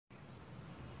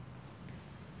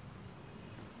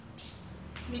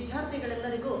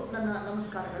ವಿದ್ಯಾರ್ಥಿಗಳೆಲ್ಲರಿಗೂ ನನ್ನ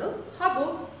ನಮಸ್ಕಾರಗಳು ಹಾಗೂ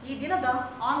ಈ ದಿನದ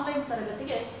ಆನ್ಲೈನ್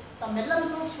ತರಗತಿಗೆ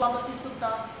ತಮ್ಮೆಲ್ಲರನ್ನು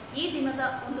ಸ್ವಾಗತಿಸುತ್ತಾ ಈ ದಿನದ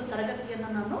ಒಂದು ತರಗತಿಯನ್ನು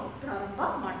ನಾನು ಪ್ರಾರಂಭ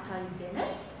ಮಾಡ್ತಾ ಇದ್ದೇನೆ.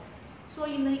 So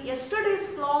in yesterday's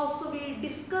class we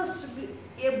discussed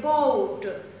about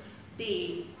the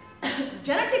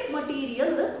genetic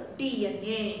material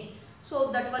DNA. So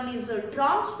that one is a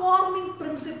transforming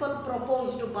principle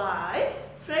proposed by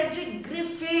Frederick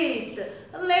Griffith.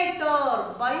 Later,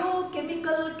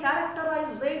 biochemical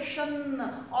characterization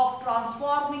of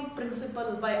transforming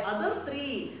principle by other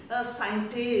three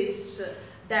scientists.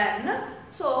 Then,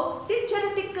 so the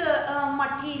genetic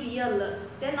material.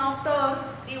 Then after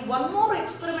the one more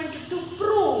experiment to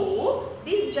prove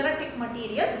the genetic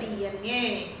material DNA.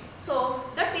 So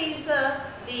that is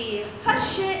the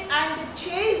Hershey and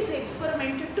Chase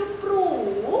experiment to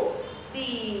prove the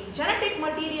genetic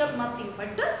material nothing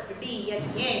but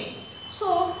DNA. So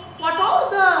what are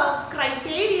the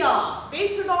criteria?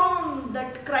 Based on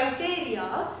that criteria,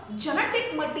 genetic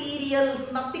materials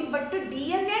nothing but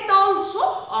DNA and also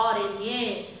RNA.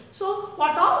 So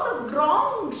what are the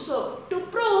grounds to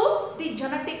prove the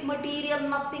genetic material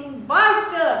nothing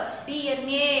but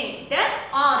DNA then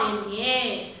RNA?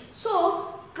 So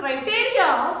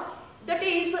criteria, that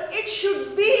is it should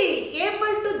be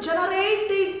able to generate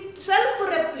itself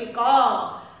replica.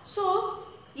 So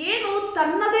ಏನು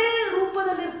ತನ್ನದೇ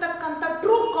ರೂಪದಲ್ಲಿರ್ತಕ್ಕಂಥ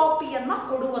true ಕಾಪಿಯನ್ನು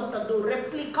ಕೊಡುವಂಥದ್ದು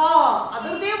replica,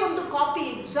 ಅದರದೇ ಒಂದು copy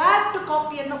exact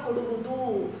ಕಾಪಿಯನ್ನು ಕೊಡುವುದು.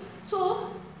 So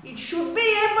it should be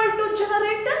able to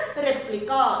generate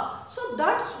replica. So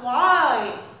that's why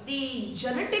the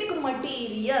genetic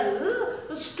material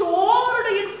stored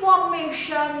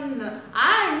information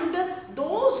and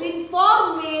those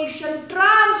information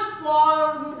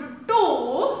transformed to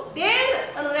their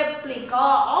replica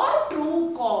or true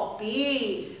copy.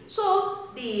 So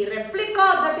the replica,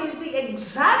 that is the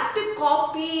exact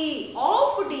copy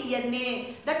of DNA,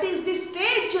 that is the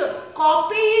stage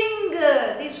copying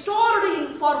the stored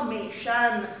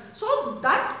information. So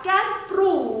that can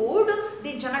prove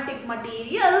the genetic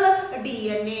material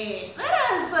DNA,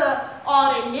 whereas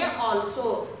RNA also,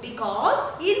 because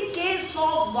in case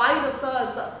of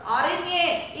viruses RNA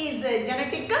is a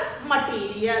genetic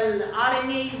material.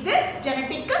 RNA is a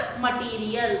genetic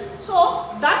material. So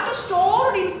that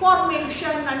stored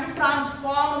information and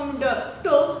transformed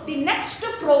to the next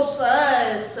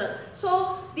process. So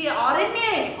the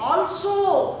RNA also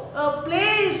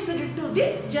placed to the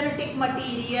genetic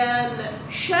material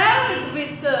shared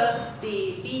with the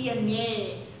DNA.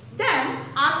 Then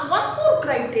one more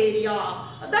criteria,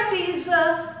 that is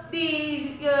the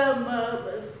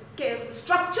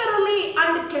structurally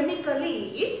and chemically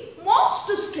most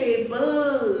stable.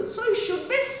 So it should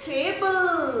be stable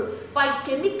by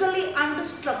chemically and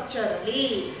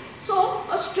structurally. So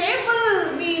a stable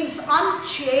means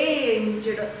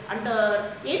unchanged under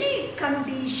any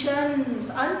conditions,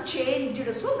 unchanged.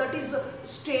 So that is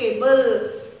stable.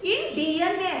 In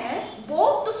DNA,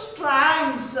 both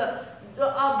strands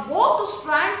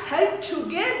held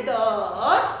together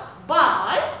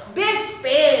by base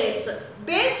pairs.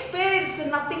 Base pairs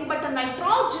nothing but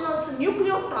nitrogenous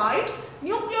nucleotides.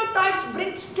 Nucleotides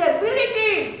bring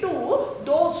stability to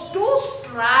those two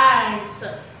strands.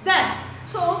 Then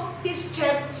so the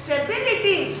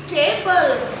stability is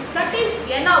stable, that is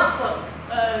enough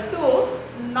to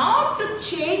not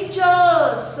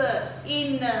changes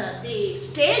in the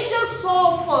stages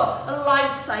of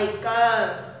life cycle.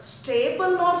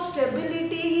 Stable or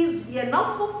stability is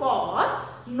enough for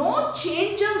no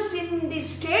changes in the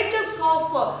stages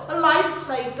of life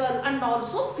cycle and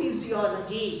also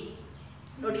physiology.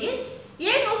 ನೋಡಿ,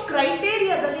 ಏನು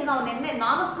ಕ್ರೈಟೇರಿಯಾದಲ್ಲಿ ನಾವು ನಿನ್ನೆ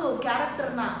 4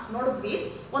 ಕ್ಯಾರೆಕ್ಟರ್ನ ನೋಡಿದ್ವಿ.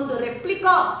 ಒಂದು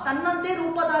replica ತನ್ನದೇ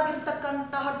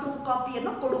ರೂಪದಾಗಿರ್ತಕ್ಕಂತಹ true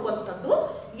ಕಾಪಿಯನ್ನು ಕೊಡುವಂಥದ್ದು.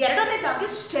 ಎರಡನೇದಾಗಿ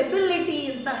ಸ್ಟೆಬಿಲಿಟಿ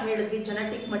ಅಂತ ಹೇಳಿದ್ವಿ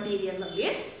ಜೆನೆಟಿಕ್ ಮಟೀರಿಯಲ್ ಅಲ್ಲಿ.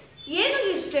 ಏನು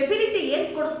ಈ ಸ್ಟೆಬಿಲಿಟಿ ಏನು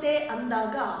ಕೊಡುತ್ತೆ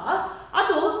ಅಂದಾಗ,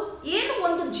 ಅದು ಏನು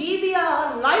ಒಂದು ಜೀವಿಯ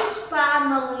ಲೈಫ್ ಸ್ಪ್ಯಾನ್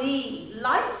ಅಲ್ಲಿ,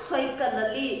 ಲೈಫ್ ಸೈಕಲ್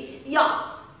ಅಲ್ಲಿ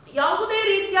ಯಾವುದೇ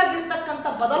ರೀತಿಯಾಗಿರ್ತಕ್ಕಂಥ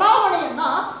ಬದಲಾವಣೆಯನ್ನ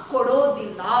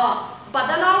ಕೊಡೋದಿಲ್ಲ.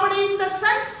 ಬದಲಾವಣೆ ಇನ್ ದ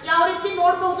ಸೆನ್ಸ್ ಯಾವ ರೀತಿ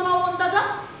ನೋಡಬಹುದು ನಾವು ಅಂದಾಗ,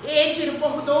 ಏಜ್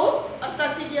ಇರಬಹುದು ಅಂತ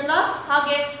ಆಗ್ತಿದೆಯಲ್ಲ,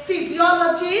 ಹಾಗೆ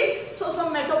ಫಿಸಿಯಾಲಜಿ, ಸೊ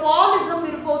ಸಮ್ ಮೆಟಬಾಲಿಸಮ್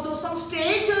ಇರಬಹುದು, some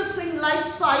stages in life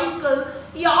cycle,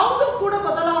 ಯಾವುದು ಕೂಡ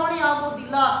ಬದಲಾವಣೆ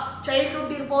ಆಗೋದಿಲ್ಲ.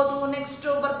 ಚೈಲ್ಡ್ಹುಡ್ ಇರ್ಬೋದು, ನೆಕ್ಸ್ಟ್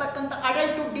ಬರ್ತಕ್ಕಂಥ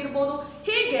ಅಡಲ್ಟ್ಹುಡ್ ಇರ್ಬೋದು,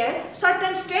 ಹೀಗೆ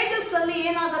ಸರ್ಟನ್ ಸ್ಟೇಜಸ್ ಅಲ್ಲಿ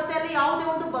ಏನಾಗುತ್ತೆ, ಅಲ್ಲಿ ಯಾವುದೇ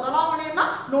ಒಂದು ಬದಲಾವಣೆಯನ್ನ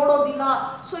ನೋಡೋದಿಲ್ಲ.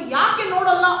 ಸೊ ಯಾಕೆ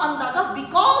ನೋಡಲ್ಲ ಅಂದಾಗ,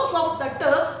 because of that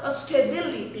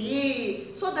stability.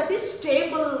 So that is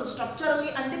stable,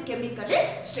 structurally and chemically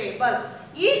stable.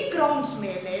 ಈ ಗ್ರೌಂಡ್ಸ್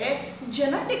ಮೇಲೆ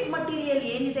ಜೆನೆಟಿಕ್ ಮಟೀರಿಯಲ್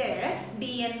ಏನಿದೆ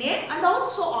DNA and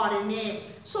also RNA.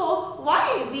 So why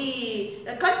we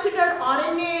considered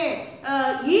RNA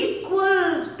equal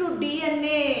to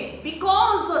DNA?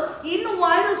 Because in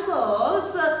viruses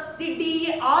the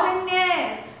RNA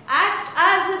act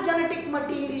as a genetic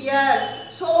material.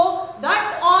 So that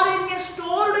RNA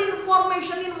stored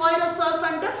information in viruses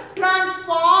and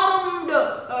transformed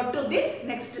to the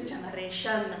next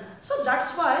generation. So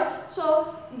that's why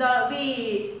we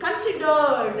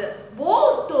considered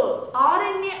both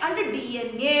RNA and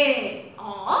DNA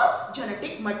are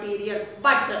genetic material.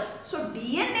 But so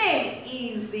DNA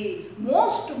is the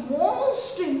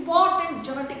most important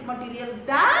genetic material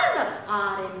than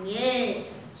RNA.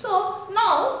 So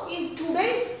now in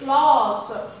today's class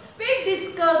we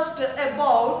discussed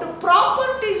about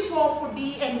properties of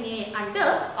DNA and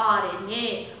RNA.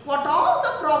 What are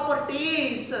the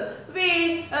properties we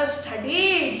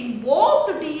studied in both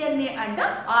DNA and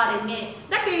RNA?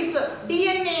 That is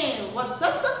DNA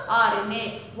versus RNA.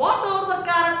 What are the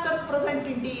characters present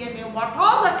in DNA? What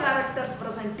are the characters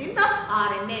present in the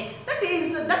RNA?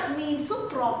 That means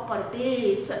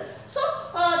properties. So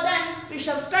then we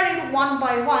shall study one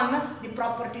by one the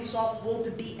properties of both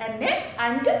DNA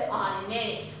and RNA.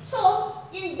 So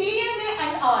in DNA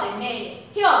and RNA,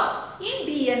 here in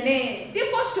DNA, the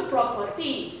first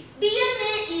property,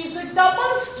 DNA is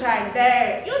double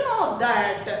stranded. You know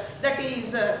that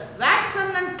is Watson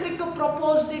and Crick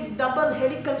proposed the double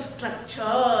helical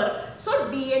structure. So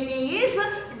DNA is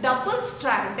double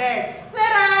stranded,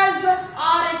 whereas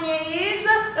RNA is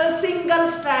single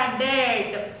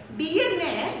stranded.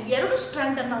 DNA ಎರಡು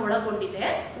strand ಅನ್ನು ಒಳಗೊಂಡಿದೆ.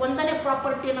 ಒಂದನೇ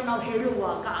ಪ್ರಾಪರ್ಟಿಯನ್ನು ನಾವು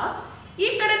ಹೇಳುವಾಗ ಈ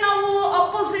ಕಡೆ ನಾವು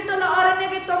opposite ಅಲ್ಲ RNA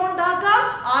ಗೆ ತಗೊಂಡಾಗ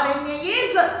RNA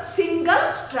is single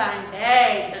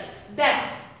stranded. Then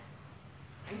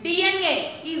DNA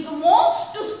is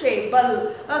most stable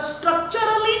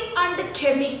structurally and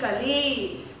chemically.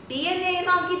 DNA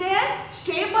ಏನಾಗಿದೆ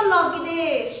ಸ್ಟೇಬಲ್ ಆಗಿದೆ,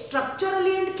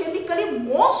 structurally and chemically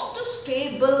most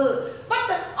stable.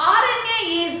 But RNA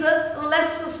is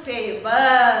less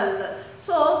stable.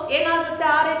 So ಏನಾಗುತ್ತೆ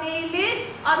RNA ಇಲ್ಲಿ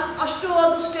ಅಷ್ಟು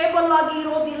ಅದು ಸ್ಟೇಬಲ್ ಆಗಿ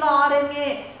ಇರೋದಿಲ್ಲ. RNA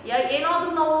ಏನಾದರೂ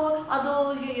ನಾವು ಅದು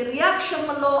ರಿಯಾಕ್ಷನ್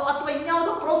ಅಲ್ಲೋ ಅಥವಾ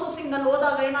ಇನ್ಯಾವುದೋ ಪ್ರೊಸೆಸಿಂಗ್ ಅಲ್ಲಿ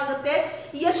ಹೋದಾಗ ಏನಾಗುತ್ತೆ,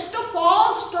 ಎಷ್ಟು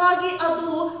ಫಾಸ್ಟ್ ಆಗಿ ಅದು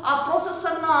ಆ ಪ್ರೊಸೆಸ್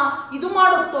ಅನ್ನ ಇದು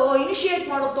ಮಾಡುತ್ತೋ ಇನಿಷಿಯೇಟ್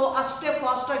ಮಾಡುತ್ತೋ ಅಷ್ಟೇ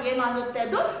ಫಾಸ್ಟ್ ಆಗಿ ಏನಾಗುತ್ತೆ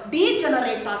ಅದು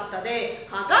ಡಿಜನರೇಟ್ ಆಗ್ತದೆ.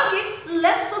 ಹಾಗಾಗಿ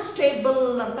ಲೆಸ್ ಸ್ಟೇಬಲ್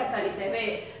ಅಂತ ಕರಿತೇವೆ.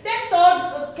 Then third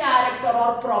character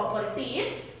R property,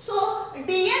 so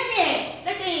DNA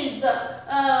that is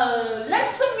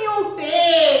less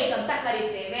mutate ಅಂತ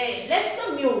ಕರಿತೇವೆ. Less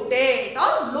mutate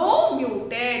R low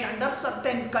mutate under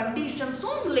certain conditions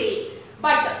only.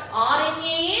 But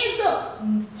RNA is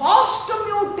fast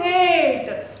mutate.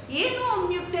 ಏನು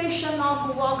ಮ್ಯೂಟೇಷನ್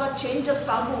ಆಗುವಾಗ ಚೇಂಜಸ್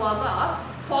ಆಗುವಾಗ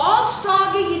ಫಾಸ್ಟ್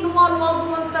ಆಗಿ ಇನ್ವಾಲ್ವ್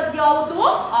ಆಗುವಂಥದ್ದು ಯಾವುದು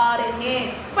RNA.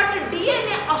 ಬಟ್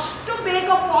DNA ಅಷ್ಟು ಬೇಗ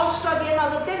ಫಾಸ್ಟ್ ಆಗಿ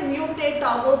ಏನಾಗುತ್ತೆ ಮ್ಯೂಟೇಟ್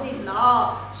ಆಗೋದಿಲ್ಲ.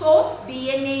 So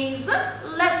DNA is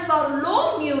less or low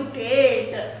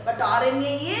mutate, but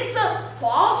RNA is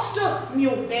fast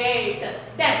mutate.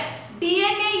 Then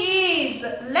DNA is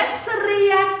less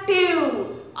reactive,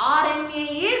 RNA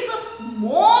is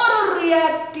more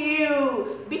reactive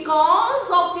because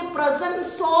of the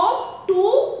presence of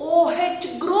two OH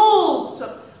groups.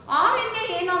 RNA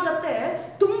ಏನಾಗುತ್ತೆ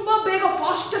ತುಂಬಾ ಬೇಗ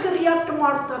fast ಆಗಿ react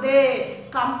ಮಾಡ್ತದೆ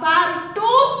compare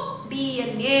to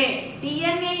DNA.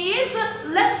 DNA is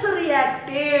less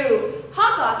reactive.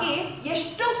 ಹಾಗಾಗಿ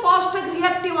ಎಷ್ಟು fast ಆಗಿ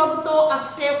reactive ಆಗುತ್ತೋ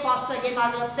ಅಷ್ಟೇ ಫಾಸ್ಟ್ ಆಗಿ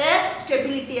ಏನಾಗುತ್ತೆ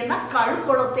ಸ್ಟೆಬಿಲಿಟಿಯನ್ನ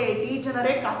ಕಳ್ಕೊಳ್ಳುತ್ತೆ,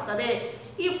 ಡಿಜನರೇಟ್ ಆಗ್ತದೆ.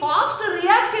 ಈ ಫಾಸ್ಟ್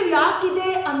ರಿಯಾಕ್ಟಿವ್ ಯಾಕಿದೆ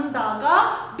ಅಂದಾಗ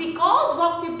because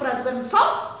of the presence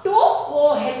of to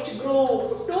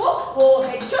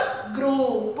OH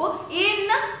group in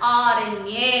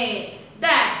RNA.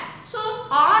 Then so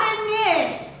RNA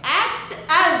act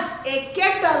as a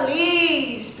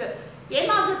catalyst.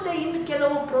 ಏನಾಗುತ್ತೆ ಇನ್ನು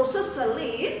ಕೆಲವು ಪ್ರೊಸೆಸ್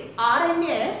ಅಲ್ಲಿ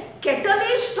RNA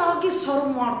ಕೆಟಲಿಸ್ಟ್ ಆಗಿ ಸರ್ವ್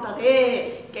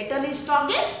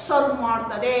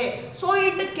ಮಾಡ್ತದೆ. So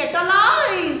it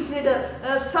ಕೆಟಲೈಸ್ಡ್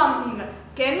some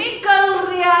chemical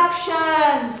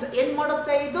reactions. ಏನ್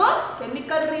ಮಾಡುತ್ತೆ ಇದು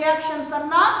ಕೆಮಿಕಲ್ ರಿಯಾಕ್ಷನ್ಸ್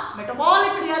ಅನ್ನ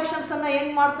ಮೆಟಬಾಲಿಕ್ ರಿಯಾಕ್ಷನ್ಸ್ ಅನ್ನ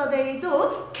ಏನ್ ಮಾಡ್ತದೆ ಇದು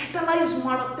ಕೆಟಲೈಸ್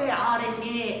ಮಾಡುತ್ತೆ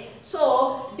RNA. ಸೊ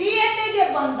DNA ಗೆ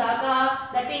ಬಂದಾಗ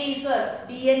that is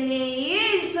DNA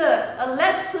is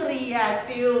less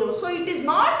reactive, so it is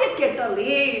not a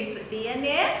catalyst.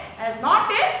 DNA is not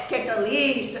a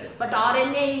catalyst, but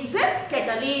RNA is a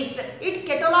catalyst. It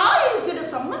catalyzed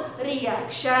some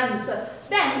reactions.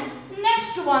 Then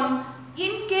next one,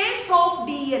 in case of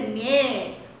DNA,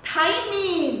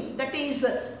 thymine, that is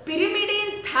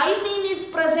pyrimidine thymine is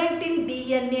present in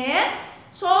DNA.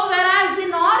 So whereas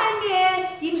in RNA,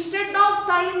 instead of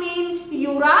thymine,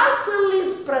 uracil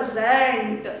is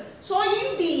present. So in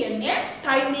DNA,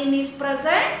 thymine is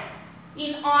present.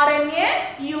 In RNA,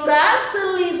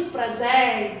 uracil is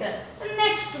present.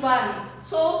 Next one.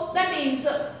 So that is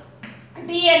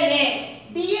DNA.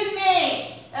 DNA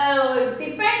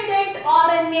dependent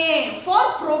RNA for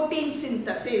protein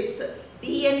synthesis.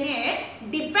 DNA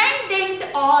dependent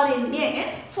RNA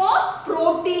for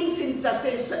protein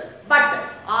synthesis. But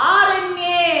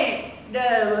RNA the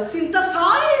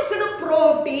synthesized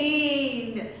protein.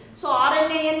 So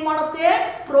RNA ಏನು ಮಾಡುತ್ತೆ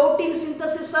protein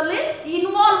synthesis ಅಲ್ಲಿ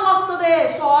involve ಆಗ್ತದೆ.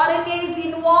 So RNA is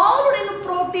involved in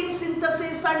protein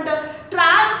synthesis and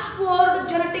transferred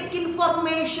genetic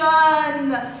information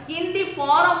in the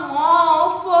form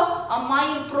of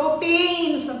amine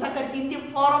proteins ಅಂತ ಕರಿತೀವಿ. In the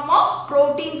form of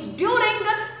proteins during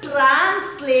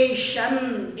translation.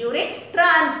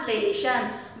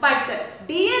 But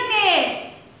DNA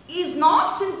is not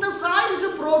synthesized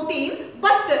protein,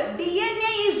 but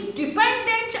DNA is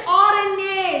dependent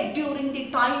RNA during the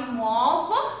time of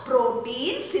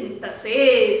protein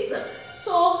synthesis.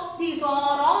 So these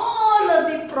are all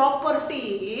the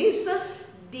properties.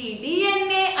 The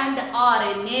DNA and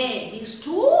RNA, these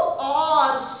two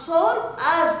are serve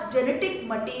as genetic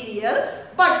material,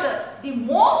 but the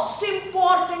most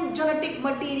important genetic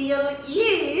material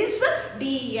is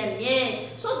DNA.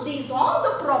 So these are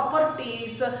the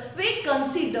properties we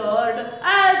considered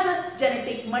as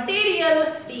genetic material,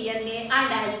 DNA and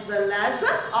as well as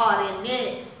RNA.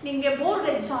 ನಿಮಗೆ board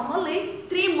exam ಅಲ್ಲಿ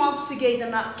 3 marks ಗೆ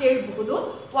ಇದನ್ನ ಕೇಳಬಹುದು.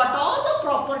 What are the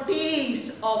properties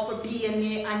of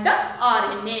DNA and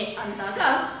RNA ಅಂದಾಗ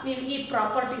ನೀವು ಈ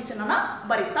properties ಅನ್ನ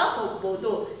ಬರಿತಾ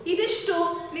ಹೋಗಬಹುದು. ಇದಿಷ್ಟು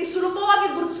ನೀವು ಸುಲಭವಾಗಿ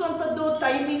ಗುರುತಿಸುವಂತದ್ದು.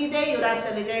 ಥೈಮಿನ್ ಇದೆ,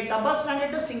 ಯುರಾಸಿಲ್ ಇದೆ, ಡಬಲ್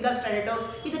ಸ್ಟ್ಯಾಂಡರ್ಡ್, ಸಿಂಗಲ್ ಸ್ಟ್ಯಾಂಡರ್ಡ್.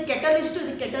 ಇದು ಕೆಟಲಿಸ್ಟ್,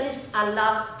 ಇದು ಕೆಟಲಿಸ್ಟ್ ಅಲ್ಲ.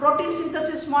 ಪ್ರೋಟೀನ್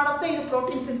ಸಿಂಥಸಿಸ್ ಮಾಡುತ್ತೆ, ಇದು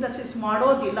ಪ್ರೋಟೀನ್ ಸಿಂಥಸಿಸ್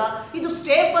ಮಾಡೋದಿಲ್ಲ. ಇದು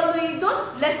ಸ್ಟೇಬಲ್, ಇದು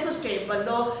ಲೆಸ್ ಸ್ಟೇಬಲ್.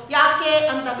 ಯಾಕೆ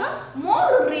ಅಂದಾಗ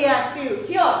more reactive.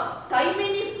 Here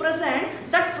thymine is present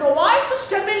that provides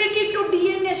stability to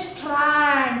DNA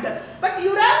strand, but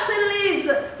uracil is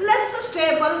less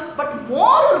stable but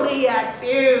more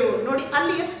reactive. ನೋಡಿ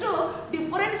ಅಲ್ಲಿ ಎಷ್ಟು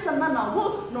ಡಿಫರೆನ್ಸ್ ಅನ್ನ ನಾವು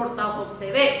ನೋಡ್ತಾ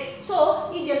ಹೋಗ್ತೇವೆ. ಸೊ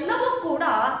ಇದೆಲ್ಲವೂ ಕೂಡ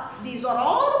these are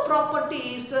all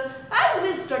properties as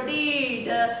we studied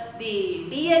the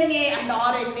DNA and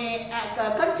RNA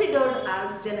considered as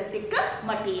genetic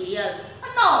material.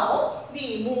 Now we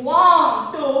move on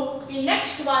to the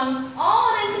next one,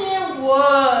 RNA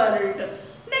world.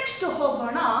 Next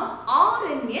ಹೋಗೋಣ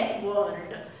RNA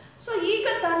world. ಸೊ ಈಗ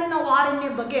ತಾನೇ ನಾವು RNA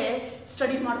ಬಗ್ಗೆ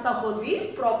study ಮಾಡ್ತಾ ಹೋದ್ವಿ.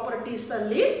 Properties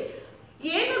ಅಲ್ಲಿ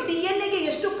ಏನು DNA ಗೆ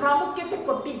ಎಷ್ಟು ಪ್ರಾಮುಖ್ಯತೆ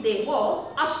ಕೊಟ್ಟಿದ್ದೇವೋ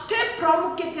ಅಷ್ಟೇ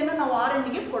ಪ್ರಾಮುಖ್ಯತೆಯನ್ನು ನಾವು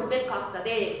RNA ಗೆ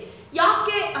ಕೊಡಬೇಕಾಗ್ತದೆ.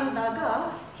 ಯಾಕೆ ಅಂದಾಗ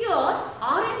here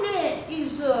RNA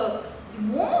is the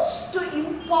most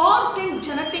important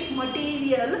genetic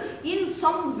material in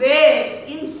some way.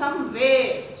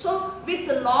 So with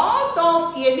a lot of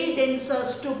evidences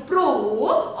to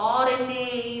prove RNA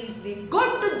is the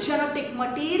good genetic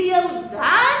material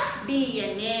than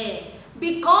DNA.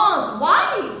 Because why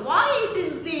it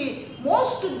is the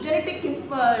most genetic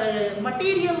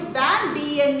material than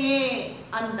DNA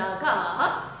andaga?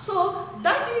 So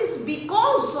that is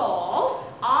because of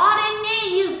RNA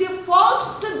is the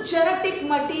first genetic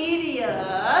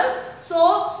material, so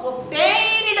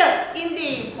obtained in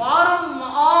the form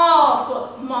of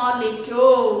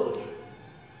molecule.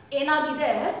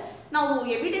 ಏನಾಗಿದೆ, ನಾವು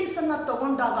evidence ಅನ್ನ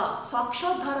ತಗೊಂಡಾಗ,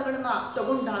 ಸಾಕ್ಷ್ಯಾಧಾರಗಳನ್ನ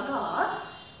ತಗೊಂಡಾಗ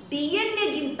DNA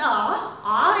ಗಿಂತ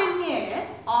RNA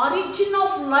origin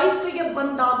of ಲೈಫ್ಗೆ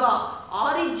ಬಂದಾಗ,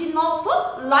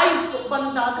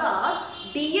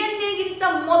 DNA ಗಿಂತ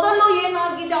ಮೊದಲು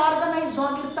ಏನಾಗಿದೆ ಆರ್ಗನೈಸ್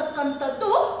ಆಗಿರ್ತಕ್ಕಂಥದ್ದು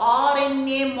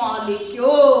RNA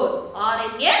ಮಾಲಿಕ್ಯೂಲ್.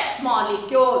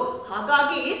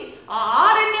 ಹಾಗಾಗಿ ಆ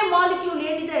RNA ಮಾಲಿಕ್ಯೂಲ್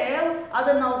ಏನಿದೆ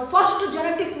ಅದನ್ನ ನಾವು ಫಸ್ಟ್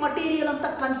ಜೆನೆಟಿಕ್ ಮಟೀರಿಯಲ್ ಅಂತ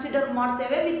ಕನ್ಸಿಡರ್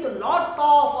ಮಾಡ್ತೇವೆ with lot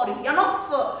of R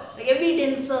enough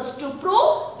evidences to prove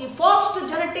the first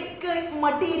genetic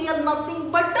material nothing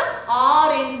but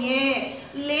RNA.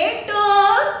 Later,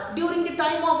 during the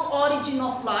time of origin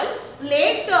of life,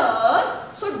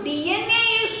 so DNA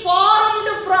is formed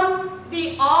from the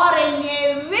RNA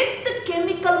with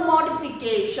chemical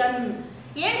modification.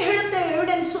 ಏನು ಹೇಳುತ್ತೇವೆ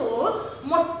evidence,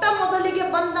 ಮೊಟ್ಟ ಮೊದಲಿಗೆ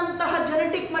ಬಂದಂತಹ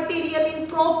genetic material ಇನ್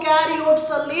prokaryotes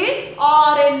ಅಲ್ಲಿ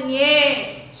RNA.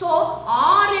 So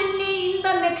RNA ಇಂದ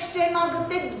next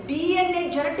ಏನಾಗುತ್ತೆ, DNA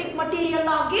genetic material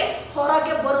ಆಗಿ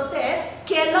ಹೊರಗೆ ಬರುತ್ತೆ.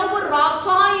 ಕೆಲವು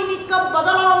ರಾಸಾಯನಿಕ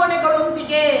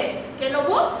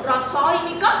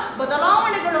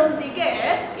ಬದಲಾವಣೆಗಳೊಂದಿಗೆ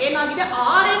ಏನಾಗಿದೆ,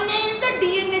 RNA ಇಂದ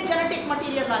DNA ಜೆನೆಟಿಕ್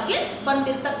ಮಟೀರಿಯಲ್ ಆಗಿ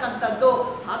ಬಂದಿರತಕ್ಕಂಥದ್ದು.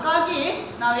 ಹಾಗಾಗಿ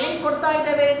ನಾವೇನ್ ಕೊಡ್ತಾ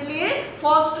ಇದ್ದೇವೆ ಇಲ್ಲಿ,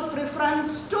 first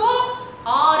preference to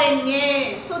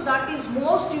RNA. So that is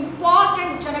most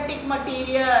important genetic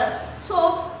material. So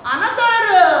another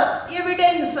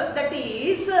evidence that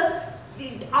is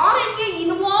RNA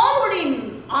involved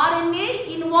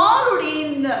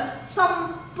in some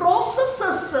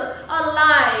processes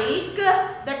like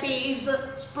that is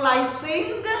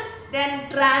splicing, then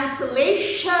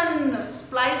translation.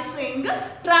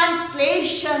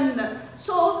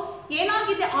 So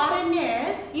ಏನಾಗಿದೆ RNA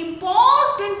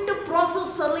important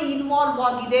process ಅಲ್ಲಿ involve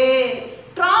ಆಗಿದೆ.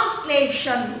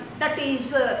 Translation that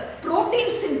is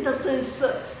protein synthesis.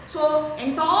 So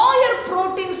entire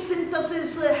protein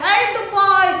synthesis held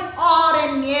by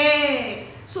RNA.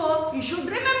 So you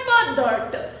should remember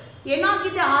that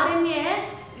ಏನಾಗಿದೆ RNA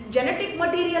genetic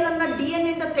material ಅನ್ನ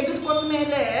DNA ಇಂದ ತೆಗೆದುಕೊಂಡ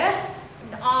ಮೇಲೆ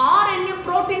RNA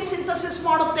protein synthesis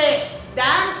ಮಾಡುತ್ತೆ.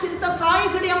 Then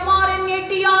synthesized mRNA,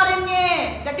 tRNA,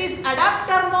 that is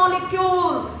adapter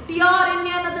molecule.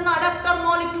 tRNA ಅನ್ನೋದನ್ನ adapter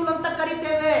molecule ಅಂತ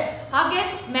ಕರೀತೇವೆ. ಹಾಗೆ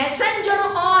messenger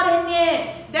RNA,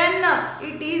 then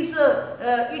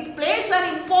it plays an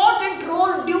important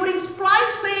role during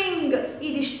splicing.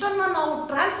 ಇದಿಷ್ಟನ್ನ ನಾವು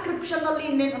ಟ್ರಾನ್ಸ್ಕ್ರಿಪ್ಷನ್ ಅಲ್ಲಿ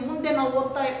ಮುಂದೆ ನಾವು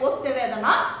ಓದ್ತೇವೆ. ಅದನ್ನ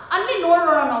ಅಲ್ಲಿ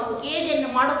ನೋಡೋಣ ನಾವು ಹೇಗೆ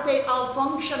ಮಾಡುತ್ತೆ ಆ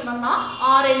ಫಂಕ್ಷನ್ ಅನ್ನ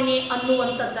RNA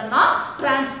ಅನ್ನುವಂಥದ್ದನ್ನ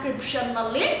ಟ್ರಾನ್ಸ್ಕ್ರಿಪ್ಷನ್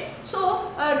ನಲ್ಲಿ. So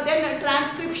then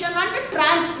transcription and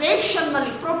translation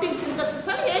ನಲ್ಲಿ ಪ್ರೋಟೀನ್ ಸಿಂಥಸಿಸ್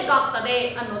ಅಲ್ಲಿ ಹೇಗಾಗ್ತದೆ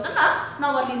ಅನ್ನೋದನ್ನ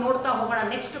ನಾವು ಅಲ್ಲಿ ನೋಡ್ತಾ ಹೋಗೋಣ.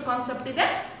 ನೆಕ್ಸ್ಟ್ ಕಾನ್ಸೆಪ್ಟ್ ಇದೆ,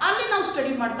 ಅಲ್ಲಿ ನಾವು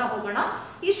ಸ್ಟಡಿ ಮಾಡ್ತಾ ಹೋಗೋಣ.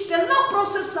 ಇಷ್ಟೆಲ್ಲ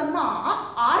ಪ್ರೋಸೆಸ್ ಅನ್ನ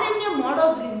RNA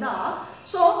ಮಾಡೋದ್ರಿಂದ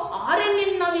ಸೊ RNA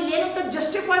ನಾವು ಇಲ್ಲಿ ಏನಂತ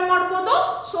ಜಸ್ಟಿಫೈ ಮಾಡ್ಬೋದು.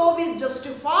 So we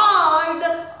justified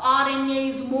RNA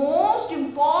is most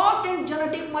important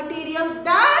genetic material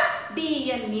than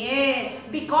DNA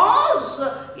because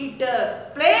it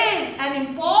plays an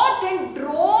important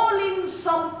role in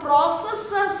some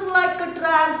processes like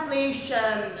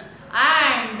translation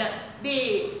and the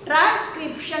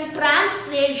transcription,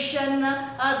 translation,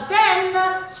 then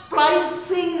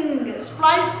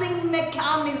splicing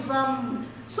mechanism.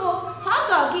 So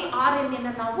ಹಾಗಾಗಿ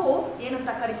RNA ನಾವು ಏನಂತ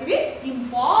ಕರಿತೀವಿ,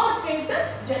 important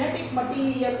genetic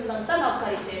material ಅಂತ ನಾವು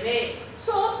ಕರಿತೇವೆ.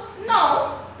 So ನಾವು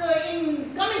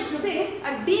coming to the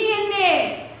DNA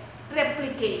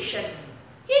replication.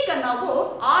 ಈಗ ನಾವು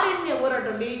RNA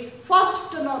ವರ್ಡಲ್ಲಿ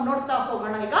ಫಸ್ಟ್ ನಾವು ನೋಡ್ತಾ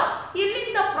ಹೋಗೋಣ. ಈಗ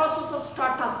ಇಲ್ಲಿಂದ ಪ್ರಾಸೆಸ್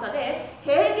ಸ್ಟಾರ್ಟ್ ಆಗ್ತದೆ,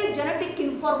 ಹೇಗೆ ಜೆನೆಟಿಕ್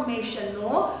ಇನ್ಫಾರ್ಮೇಶನ್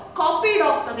ಕಾಪಿಡ್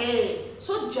ಆಗ್ತದೆ.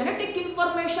 So genetic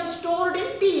information stored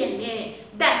in DNA,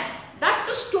 then that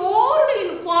stored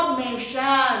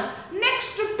information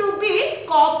next to be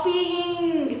copying.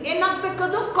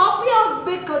 ಏನಾಗಬೇಕದು, copy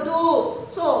ಆಗಬೇಕದು.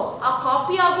 So ಆ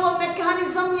ಕಾಪಿ ಆಗುವ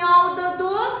ಮೆಕ್ಯಾನಿಸಮ್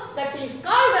ಯಾವುದದು, that is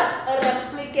called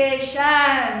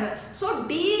replication. So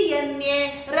DNA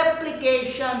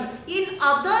replication, in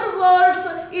other words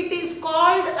it is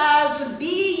called as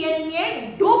DNA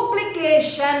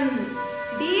duplication.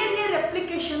 DNA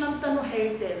replication ಅಂತಾನು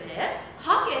ಹೇಳ್ತೇವೆ,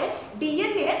 ಹಾಗೆ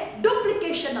DNA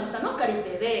duplication ಅಂತಾನು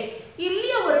ಕರಿತೇವೆ.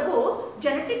 ಇಲ್ಲಿಯವರೆಗೂ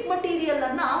genetic material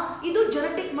ಅನ್ನ ಇದು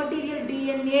ಜೆನೆಟಿಕ್ ಮಟೀರಿಯಲ್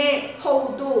DNA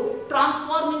ಹೌದು,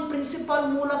 ಟ್ರಾನ್ಸ್ಫಾರ್ಮಿಂಗ್ ಪ್ರಿನ್ಸಿಪಲ್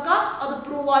ಮೂಲಕ ಅದು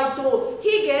ಪ್ರೂವ್ ಆಯಿತು.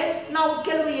 ಹೀಗೆ ನಾವು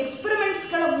ಕೆಲವು ಎಕ್ಸ್ಪೆರಿಮೆಂಟ್ಸ್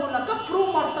ಗಳ ಮೂಲಕ ಪ್ರೂವ್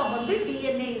ಮಾಡ್ತಾ ಬಂದ್ವಿ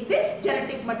DNA is the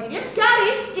genetic material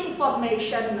carry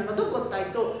information ಅನ್ನೋದು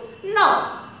ಗೊತ್ತಾಯ್ತು. ನಾವು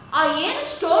ಆ ಏನು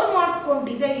ಸ್ಟೋರ್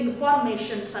ಮಾಡ್ಕೊಂಡಿದೆ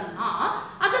ಇನ್ಫಾರ್ಮೇಶನ್ಸ್ ಅನ್ನ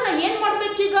ಅದನ್ನ ಏನ್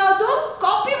ಮಾಡ್ಬೇಕೀಗ, ಅದು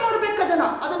ಕಾಪಿ ಮಾಡ್ಬೇಕು.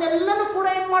 ಅದನ್ನೆಲ್ಲನೂ ಕೂಡ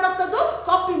ಏನ್ ಮಾಡತ್ತದು,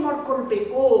 ಕಾಪಿ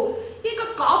ಮಾಡ್ಕೊಳ್ಬೇಕು. ಈಗ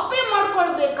ಕಾಪಿ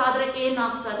ಮಾಡ್ಕೊಳ್ಬೇಕಾದ್ರೆ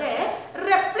ಏನಾಗ್ತದೆ,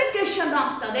 ರೆಪ್ಲಿಕೇಶನ್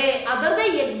ಆಗ್ತದೆ. ಅದರದೇ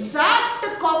ಎಕ್ಸಾಕ್ಟ್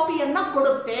ಕಾಪಿಯನ್ನ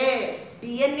ಕೊಡುತ್ತೆ.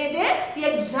 DNA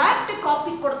ಎಕ್ಸಾಕ್ಟ್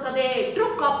ಕಾಪಿ ಕೊಡ್ತದೆ, ಟ್ರೂ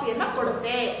ಕಾಪಿಯನ್ನ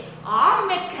ಕೊಡುತ್ತೆ. ಆ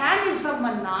ಮೆಕ್ಯಾನಿಸಮ್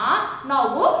ಅನ್ನ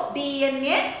ನಾವು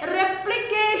DNA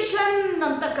ರೆಪ್ಲಿಕೇಶನ್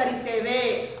ಅಂತ ಕರಿತೇವೆ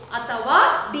ಅಥವಾ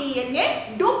DNA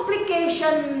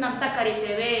ಡೂಪ್ಲಿಕೇಶನ್ ಅಂತ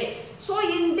ಕರಿತೇವೆ. So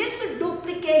in this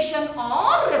duplication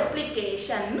R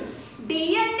replication,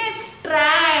 DNA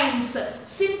strands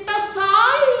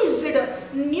synthesized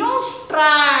new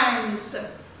strands.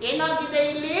 ಏನಾಗಿದೆ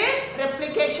ಇಲ್ಲಿ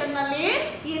ರೆಪ್ಲಿಕೇಶನ್ ನಲ್ಲಿ,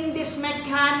 in this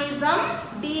mechanism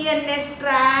DNA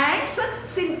strands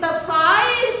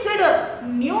synthesized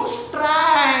new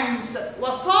strands.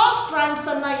 ಹೊಸ ಸ್ಟ್ರಾಂಡ್ಸ್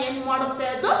ಅನ್ನ ಏನ್ ಮಾಡುತ್ತೆ,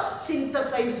 ಅದು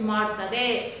ಸಿಂಥಸೈಸ್ ಮಾಡ್ತದೆ.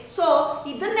 ಸೊ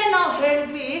ಇದನ್ನೇ ನಾವು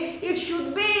ಹೇಳಿದ್ವಿ, it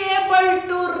should be able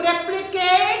to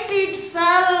replicate it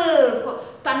self.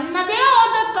 ತನ್ನದೇ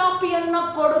ಆದ ಕಾಪಿಯನ್ನು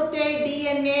ಕೊಡುತ್ತೆ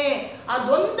DNA.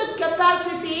 ಅದೊಂದು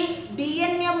ಕೆಪಾಸಿಟಿ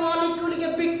DNA ಮಾಲಿಕ್ಯೂಲ್ಗೆ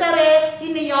ಬಿಟ್ಟರೆ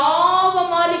ಇನ್ನು ಯಾವ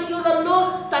ಮಾಲಿಕ್ಯೂಲ್ ಅಲ್ಲೂ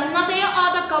ತನ್ನದೇ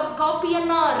ಆದ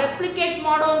ಕಾಪಿಯನ್ನ ರೆಪ್ಲಿಕೇಟ್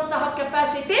ಮಾಡುವಂತಹ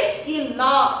ಕೆಪಾಸಿಟಿ ಇಲ್ಲ,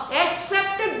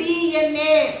 accept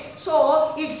DNA. So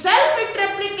it self it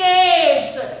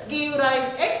ರೆಪ್ಲಿಕೇಟ್ಸ್, give rice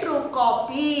A true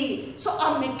copy. So ಆ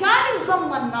ಮೆಕ್ಯಾನಿಸಮ್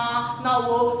ಅನ್ನ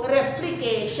ನಾವು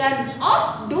ರೆಪ್ಲಿಕೇಶನ್ ಆರ್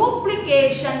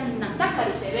ಡೂಪ್ಲಿಕೇಶನ್ ಅಂತ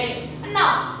ಕರಿತೇವೆ.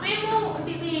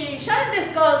 shall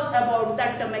discuss about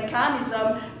that mechanism,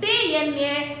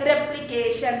 DNA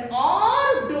replication or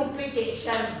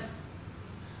duplication.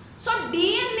 So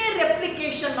DNA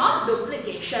replication or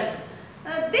duplication.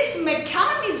 This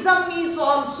mechanism is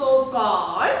also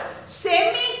called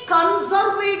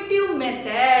semi-conservative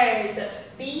method.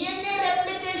 DNA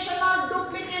replication or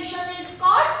duplication is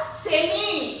called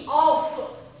semi-off.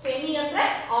 Semi andre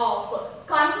off.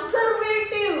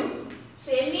 Conservative.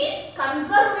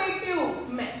 Semi-conservative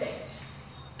method.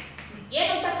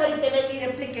 ಏನಂತ ಕರಿತೇವೆ ಈ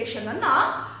replication ಅನ್ನ?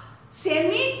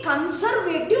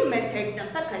 semi-conservative method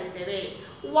ಅಂತ ಕರಿತೇವೆ.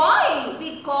 Why we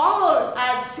call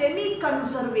as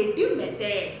semi-conservative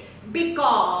method?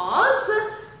 Because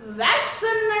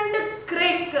Watson and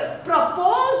Crick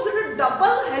proposed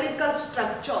double helical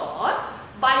structure.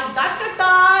 By that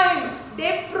time,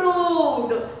 they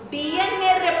proved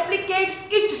DNA replicates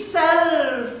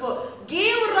itself,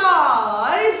 give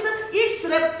rise its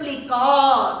replica.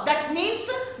 That means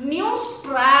new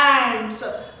strands.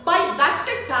 By that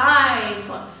time,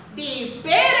 the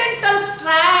parental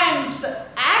strands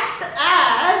act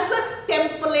as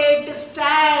template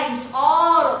strands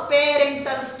or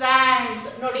parental strands.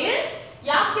 ನೋಡಿ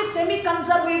ಯಾಕೆ semi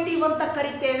conservative ಅಂತ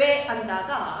ಕರಿತೇವೆ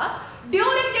ಅಂದಾಗ,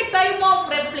 during the time of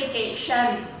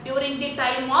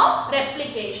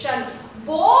replication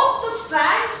both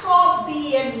strands of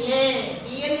DNA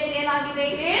ಏನಾಗಿದೆ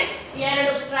ಇಲ್ಲಿ?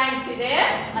 2 strands ಇದೆ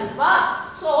ಅಲ್ವಾ?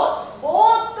 So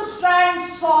both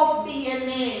strands of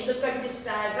DNA, look at this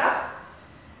diagram.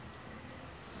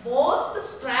 Both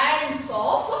strands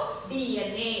of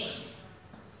DNA.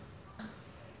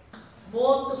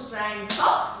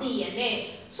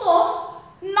 So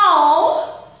now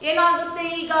ಏನಾಗುತ್ತೆ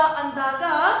ಈಗ ಅಂದಾಗ,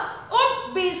 would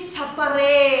be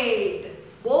separate.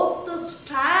 Both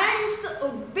strands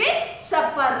would be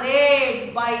separate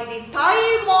by the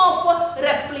time of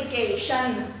replication.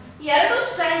 2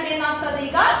 strand ಏನಾಗ್ತದೆ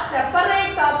ಈಗ?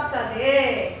 Separate ಆಗ್ತದೆ.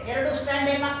 2 strand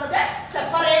ಏನಾಗ್ತದೆ?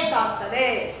 Separate ಆಗ್ತದೆ.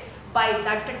 By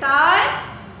that time,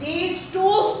 these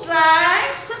 2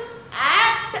 strands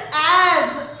act as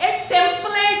a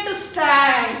template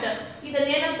strand.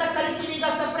 ಇದನ್ನೇನಂತ ಕರಿತೀವಿ ಈಗ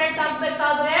ಸೆಪರೇಟ್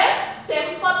ಆಗಬೇಕಾದ್ರೆ?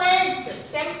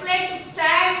 ಟೆಂಪ್ಲೇಟ್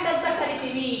ಸ್ಟ್ಯಾಂಡ್ ಅಂತ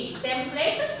ಕರಿತೀವಿ.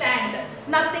 Template stand,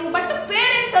 nothing but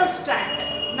parental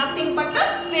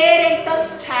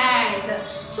stand.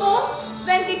 So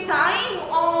when the time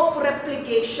of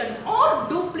replication or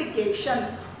duplication,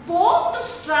 both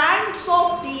strands of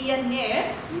DNA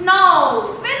now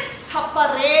will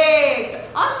separate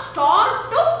or start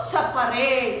to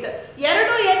separate.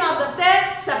 ಎರಡು ಏನಾಗುತ್ತೆ?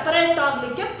 Separate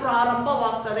ಆಗಲಿಕ್ಕೆ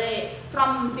ಪ್ರಾರಂಭವಾಗ್ತದೆ.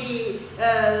 From the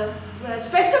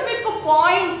specific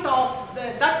point of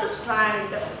that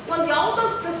strand, ಒಂದು ಯಾವುದೋ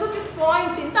specific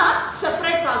point ಇಂದ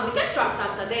separate ಆಗಲಿಕ್ಕೆ start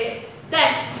ಆಗ್ತದೆ.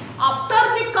 Then after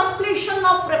the completion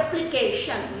of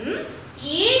replication,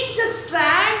 each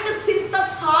strand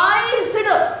synthesized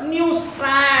new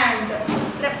strand.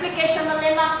 Replication ಅಲ್ಲಿ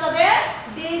ಏನಾಗ್ತದೆ?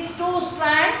 These 2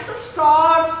 strands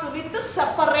starts with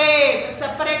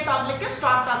separate ಆಗಲಿಕ್ಕೆ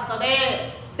ಸ್ಟಾರ್ಟ್ ಆಗ್ತದೆ.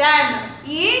 Then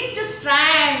each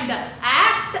strand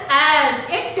act as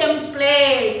a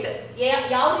template.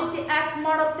 ಯಾವ ರೀತಿ ಆಕ್ಟ್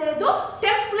ಮಾಡುತ್ತೆ? ಇದು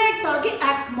ಟೆಂಪ್ಲೇಟ್ ಆಗಿ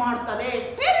ಆಕ್ಟ್ ಮಾಡ್ತದೆ,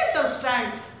 parental strand.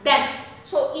 Then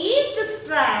so each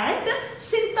strand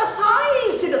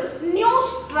synthesized new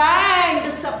strand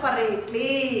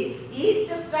separately.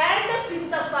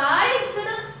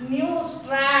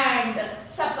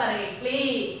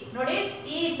 ನೋಡಿ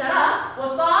ಈ ತರ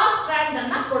ಹೊಸ ಸ್ಟ್ರಾಂಡ್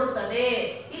ಅನ್ನ ಕೊಡುತ್ತದೆ.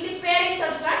 ಇಲ್ಲಿ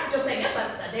ಪೇರೆಂಟಲ್ ಸ್ಟ್ರಾಂಡ್ ಜೊತೆಗೆ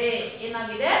ಬರ್ತದೆ.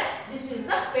 ಏನಾಗಿದೆ? This is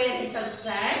the parental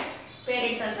strand.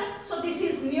 So this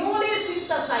is newly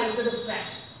synthesized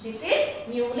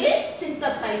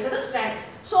strand.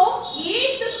 So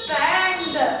each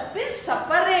strand will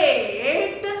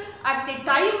separate at the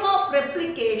time of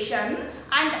replication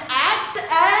and act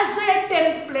as a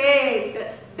template.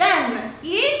 Then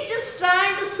each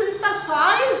strand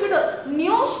synthesized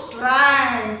new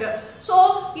strand. So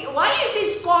why it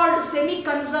is called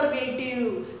semi-conservative?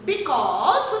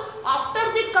 Because after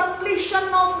the completion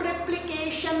of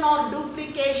replication or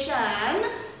duplication,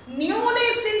 newly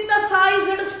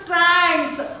synthesized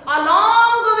strands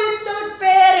along with the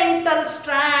parental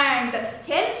strand,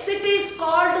 hence it is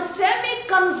called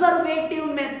semi-conservative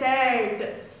method.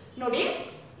 ನೋಡಿ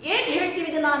ಏನು ಹೇಳ್ತೀವಿ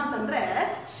ಇದನ್ನ ಅಂತಂದ್ರೆ,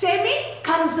 semi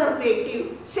conservative,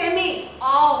 semi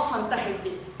of ಅಂತ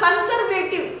ಹೇಳ್ತೀವಿ.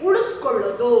 Conservative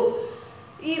ಉಳಿಸ್ಕೊಳ್ಳೋದು.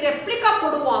 ಈ replica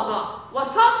ಕೊಡುವಾಗ,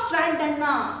 ಹೊಸ ಸ್ಟ್ರಾಂಡ್ ಅನ್ನ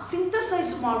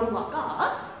ಸಿಂಥಸೈಸ್ ಮಾಡುವಾಗ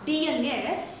DNA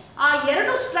ಆ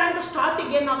 2 ಸ್ಟ್ರಾಂಡ್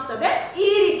ಸ್ಟಾರ್ಟಿಗೆ ಏನಾಗ್ತದೆ? ಈ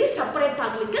ರೀತಿ ಸಪರೇಟ್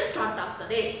ಆಗಲಿಕ್ಕೆ ಸ್ಟಾರ್ಟ್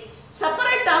ಆಗ್ತದೆ.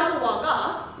 ಸಪರೇಟ್ ಆಗುವಾಗ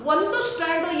ಒಂದು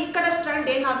ಸ್ಟ್ರಾಂಡ್, ಈ ಕಡೆ ಸ್ಟ್ರಾಂಡ್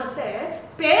ಏನಾಗುತ್ತೆ?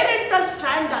 ಪೇರೆಂಟಲ್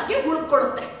ಸ್ಟ್ರಾಂಡ್ ಆಗಿ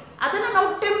ಉಳ್ಕೊಳ್ಳುತ್ತೆ. ಅದನ್ನ ನಾವು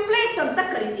ಟೆಂಪ್ಲೇಟ್ ಅಂತ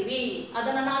ಕರಿತೀವಿ.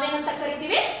 ಅದನ್ನ ನಾವೇನಂತ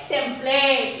ಕರಿತೀವಿ?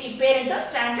 ಟೆಂಪ್ಲೇಟ್. ಈ ಪೇರೆಂಟಲ್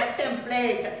ಸ್ಟ್ರಾಂಡ್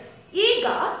ಟೆಂಪ್ಲೇಟ್. ಈಗ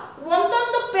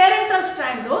ಒಂದೊಂದು ಪೇರೆಂಟಲ್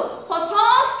ಸ್ಟ್ರಾಂಡ್ ಹೊಸ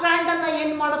ಸ್ಟ್ರಾಂಡ್ ಅನ್ನ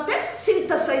ಏನ್ ಮಾಡುತ್ತೆ?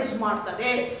 ಸಿಂಥಸೈಸ್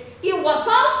ಮಾಡ್ತದೆ. ಈ ಹೊಸ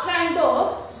ಸ್ಟ್ರಾಂಡ್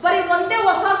ಬರೀ ಒಂದೇ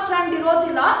ಹೊಸ ಸ್ಟ್ರಾಂಡ್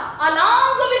ಇರೋದಿಲ್ಲ,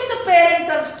 ಅಲಾಂಗ್ ವಿತ್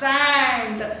ಪೇರೆಂಟಲ್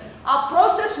ಸ್ಟ್ರಾಂಡ್. ಆ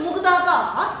ಪ್ರೋಸೆಸ್ ಮುಗಿದಾಗ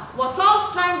ಹೊಸ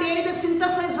ಸ್ಟ್ರಾಂಡ್ ಏನಿದೆ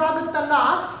ಸಿಂಥಸೈಸ್ ಆಗುತ್ತಲ್ಲ,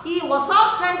 ಈ ಹೊಸ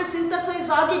ಸ್ಟ್ರಾಂಡ್ ಸಿಂಥಸೈಸ್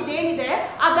ಆಗಿದ್ದೇನಿದೆ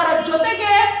ಅದರ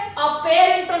ಜೊತೆಗೆ ಆ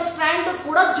ಪೇರೆಂಟಲ್ ಸ್ಟ್ರಾಂಡ್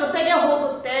ಕೂಡ ಜೊತೆಗೆ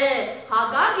ಹೋಗುತ್ತೆ.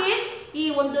 ಹಾಗಾಗಿ ಈ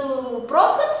ಒಂದು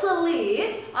ಪ್ರೋಸೆಸ್ ಅಲ್ಲಿ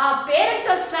ಆ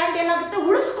ಪೇರೆಂಟಲ್ ಸ್ಟ್ರಾಂಡ್ ಏನಾಗುತ್ತೆ?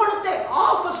 ಉಳಿಸ್ಕೊಳ್ಳುತ್ತೆ.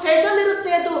 ಆಫ್ ಸ್ಟೇಜ್ ಅಲ್ಲಿ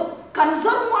ಇರುತ್ತೆ, ಅದು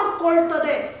ಕನ್ಸರ್ವ್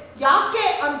ಮಾಡ್ಕೊಳ್ತದೆ. ಯಾಕೆ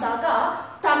ಅಂದಾಗ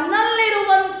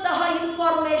ತನ್ನಲ್ಲಿರುವಂತಹ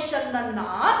ಇನ್ಫಾರ್ಮೇಶನ್ ಅನ್ನ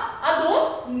ಅದು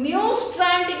ನ್ಯೂ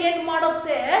ಸ್ಟ್ರಾಂಡ್ ಏನ್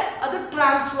ಮಾಡುತ್ತೆ? ಅದು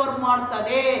ಟ್ರಾನ್ಸ್ಫರ್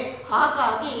ಮಾಡ್ತದೆ.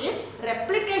 ಹಾಗಾಗಿ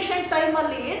ರೆಪ್ಲಿಕೇಶನ್ ಟೈಮ್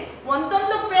ಅಲ್ಲಿ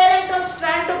ಒಂದೊಂದು ಪೇರೆಂಟಲ್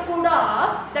ಸ್ಟ್ರಾಂಡ್ ಕೂಡ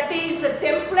ದಟ್ ಈಸ್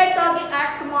ಟೆಂಪ್ಲೇಟ್ ಆಗಿ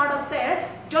ಆಕ್ಟ್ ಮಾಡುತ್ತೆ.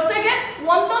 ಜೊತೆಗೆ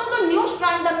ಒಂದೊಂದು ನ್ಯೂ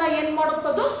ಸ್ಟ್ರಾಂಡ್ ಅನ್ನ ಏನ್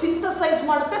ಮಾಡುತ್ತದು? ಸಿಂಥಸೈಸ್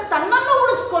ಮಾಡುತ್ತೆ. ತನ್ನನ್ನು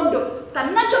ಉಳಿಸ್ಕೊಂಡು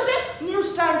ತನ್ನ ಜೊತೆ ನ್ಯೂ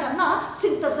ಸ್ಟ್ರಾಂಡ್ ಅನ್ನ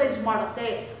ಸಿಂಥಸೈಸ್ ಮಾಡುತ್ತೆ.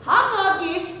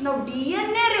 ಹಾಗಾಗಿ ನಾವು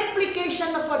DNA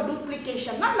ರೆಪ್ಲಿಕೇಶನ್ ಅಥವಾ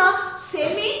ಡೂಪ್ಲಿಕೇಶನ್ ಅನ್ನ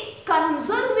ಸೆಮಿ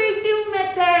ಕನ್ಸರ್ವೇಟಿವ್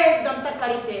ಮೆಥಡ್ ಅಂತ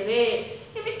ಕರಿತೇವೆ.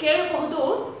 ನಿಮಗೆ ಕೇಳಬಹುದು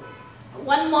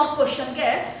ಒನ್ ಮೋರ್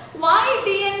ಕ್ವಶನ್ಗೆ, Y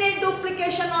DNA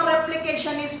duplication R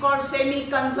replication is called semi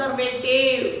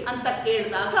conservative ಅಂತ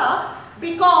ಕೇಳಿದಾಗ,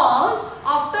 because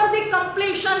after the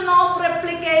completion of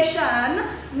replication,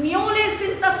 newly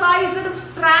synthesized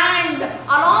strand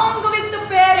along with the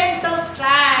parental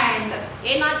strand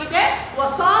ಏನಾಗಿದೆ?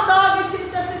 ಹೊಸದಾಗಿ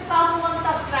ಸಿಂಥಸಿಸ್ ಆಗುವಂತ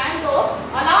strand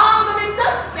along with the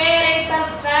parental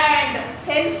strand,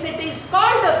 hence it is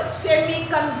called semi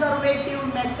conservative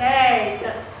method.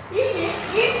 ಇಲ್ಲಿ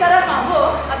ಈ ತರ ನಾವು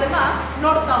ಅದನ್ನ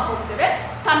ನೋಡ್ತಾ ಹೋಗ್ತೇವೆ.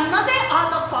 ತನ್ನದೇ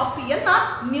ಆದ ಕಾಪಿಯನ್ನ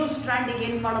ನ್ಯೂ ಸ್ಟ್ರಾಂಡಿಗೆ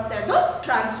ಏನ್ ಮಾಡುತ್ತೆ? ಅದು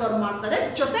ಟ್ರಾನ್ಸ್ಫರ್ ಮಾಡ್ತದೆ.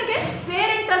 ಜೊತೆಗೆ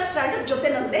ಪೇರೆಂಟಲ್ ಸ್ಟ್ರಾಂಡ್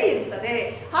ಜೊತೆನಲ್ಲೇ ಇರ್ತದೆ.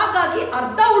 ಹಾಗಾಗಿ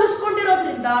ಅರ್ಧ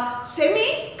ಉಳಿಸ್ಕೊಂಡಿರೋದ್ರಿಂದ ಸೆಮಿ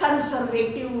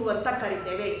ಕನ್ಸರ್ವೇಟಿವ್ ಅಂತ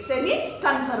ಕರಿತೇವೆ. Semi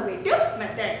conservative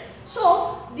method. So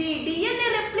the DNA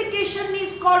replication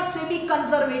is called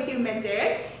semi-conservative method.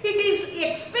 It is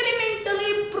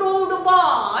experimentally proved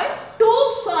by two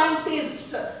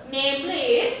scientists, namely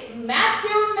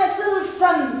Matthew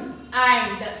Michelson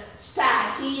and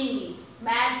Stahy.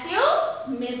 Matthew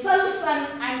Michelson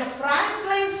and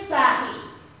Franklin Stahy.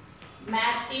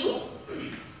 Matthew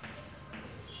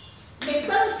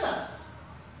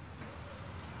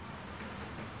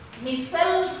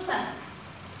Michelson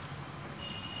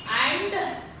and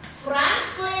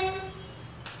Franklin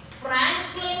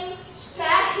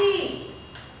Stahy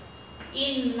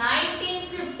in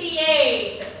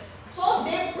 1958. So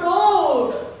they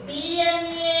proved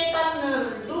DNA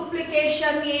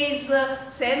duplication is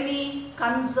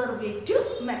semi-conservative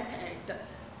method.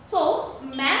 So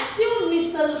Matthew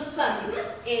Michelson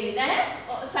ಏನಿದೆ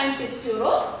scientist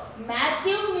ಇವರು,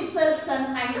 Matthew Michelson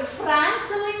and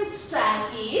Franklin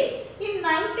Stahy in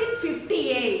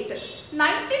 1958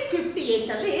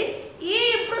 ಅಲ್ಲಿ ಈ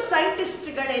ಇಬ್ಬರು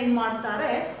ಸೈಂಟಿಸ್ಟ್ಗಳು ಏನ್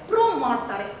ಮಾಡ್ತಾರೆ? Prove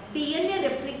ಮಾಡ್ತಾರೆ DNA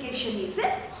replication is A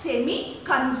semi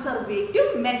conservative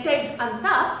method ಅಂತ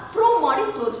prove ಮಾಡಿ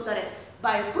ತೋರಿಸ್ತಾರೆ.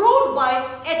 proved by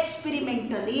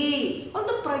experimentally.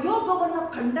 ಒಂದು ಪ್ರಯೋಗವನ್ನು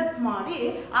ಕಂಡಕ್ಟ್ ಮಾಡಿ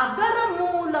ಅದರ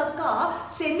ಮೂಲಕ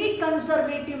ಸೆಮಿ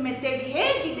ಕನ್ಸರ್ವೇಟಿವ್ ಮೆಥಡ್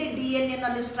ಹೇಗಿದೆ DNA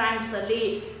ನಲ್ಲಿ ಸ್ಟ್ರಾಂಡ್ಸ್ ಅಲ್ಲಿ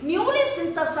newly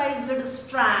synthesised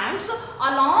strands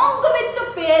along with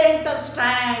parental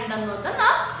strand ಅನ್ನೋದನ್ನ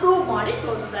ಪ್ರೂವ್ ಮಾಡಿ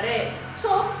ತೋರಿಸ್ತಾರೆ.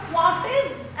 So what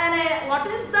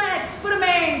is the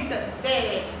experiment they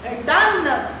done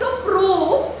to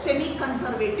prove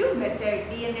semi-conservative method?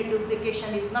 DNA duplication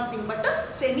is nothing but a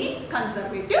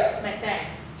semi-conservative method.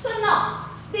 So now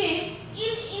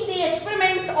in the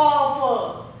experiment of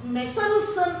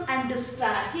Michelson and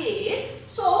Stahy,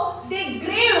 so they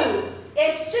grew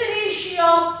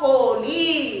Escherichia coli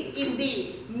in the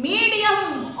medium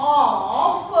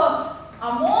of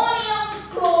ammonium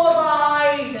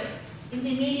chloride. In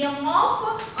the medium of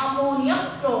ammonium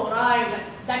chloride,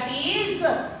 that is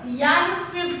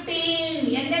N15,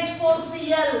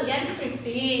 NH4Cl, N15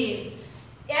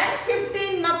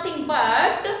 nothing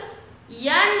but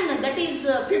N, that is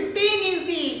 15 is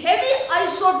the heavy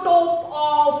isotope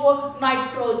of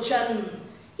nitrogen.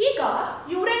 ಈಗ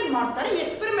ಇವರೇನ್ ಮಾಡ್ತಾರೆ,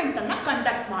 experiment ಅನ್ನ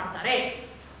conduct ಮಾಡ್ತಾರೆ.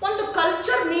 ಒಂದು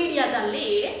culture ಮೀಡಿಯಾದಲ್ಲಿ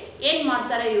ಏನ್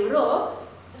ಮಾಡ್ತಾರೆ ಇವರು,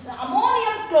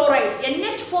 ammonium chloride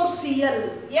NH4Cl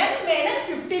N ಮೇಲೆ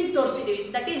 15 ತೋರಿಸಿದೀವಿ,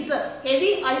 that is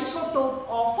heavy isotope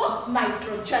of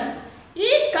nitrogen. ಈ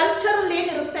ಕಲ್ಚರ್ ಅಲ್ಲಿ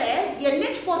ಏನಿರುತ್ತೆ,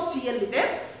 NH4Cl ಇದೆ,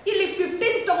 ಇಲ್ಲಿ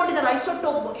 15 ತಗೊಂಡಿದ್ದಾರೆ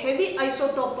isotope, heavy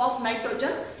isotope of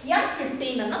nitrogen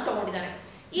N15 ಅನ್ನ ತಗೊಂಡಿದ್ದಾರೆ.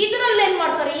 ಇದರಲ್ಲಿ ಏನ್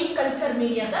ಮಾಡ್ತಾರೆ, ಈ ಕಲ್ಚರ್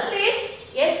ಮೀಡಿಯಾದಲ್ಲಿ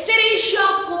ಎಸ್ಚೆರಿಷಿಯಾ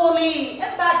ಕೋಲಿ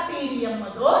ಎಂಬ ಬ್ಯಾಕ್ಟೀರಿಯಂ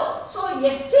ಅದು. ಸೊ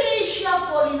ಎಸ್ಟೆರೇಷಿಯಾ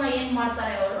ಕೋಲಿನ ಏನ್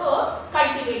ಮಾಡ್ತಾರೆ ಅವರು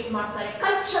ಕಲ್ಟಿವೇಟ್ ಮಾಡ್ತಾರೆ,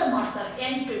 ಕಲ್ಚರ್ ಮಾಡ್ತಾರೆ.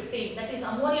 N15 that is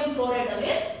ammonium chloride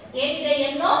ಅಲ್ಲಿ ಏನಿದೆ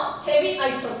ಎನ್ನೋ ಹೆವಿ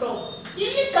ಐಸೋಟೋಪ್,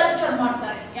 ಇಲ್ಲಿ ಕಲ್ಚರ್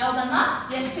ಮಾಡ್ತಾರೆ ಯಾವ್ದನ್ನ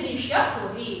ಎಸ್ಟೆರೇಷಿಯಾ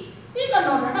ಕೋಲಿ. ಈಗ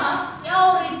ನೋಡೋಣ ಯಾವ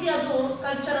ರೀತಿ ಅದು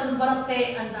ಕಲ್ಚರ್ ಅಲ್ಲಿ ಬರುತ್ತೆ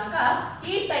ಅಂದಾಗ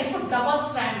ಈ ಟೈಪ್ ಡಬಲ್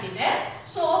ಸ್ಟ್ರಾಂಡ್ ಇದೆ.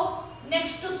 ಸೊ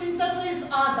ನೆಕ್ಸ್ಟ್ ಸಿಂಥಸೈಸ್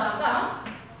ಆದಾಗ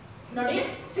ನೋಡಿ,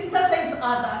 ಸಿಂಥಸೈಸ್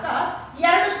ಆದಾಗ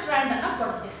ಎರಡು ಸ್ಟ್ರಾಂಡ್ ಅನ್ನ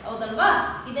ಕೊಡುತ್ತೆ, ಹೌದಲ್ವಾ?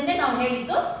 ಇದನ್ನೇ ನಾವು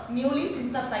ಹೇಳಿದ್ದು ನ್ಯೂಲಿ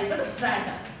ಸಿಂಥಸೈಸ್ಡ್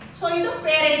ಸ್ಟ್ರಾಂಡ್. ಸೊ ಇದು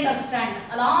parental strand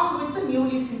along with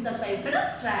newly synthesised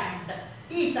strand.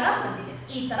 ಈ ತರ ಬಂದಿದೆ,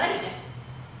 ಈ ತರ ಇದೆ,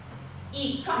 ಈ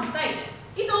ಕಾಣಿಸ್ತಾ ಇದೆ.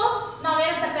 ಇದು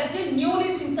ನಾವೇನಂತ ಕರಿತೀವಿ ನ್ಯೂಲಿ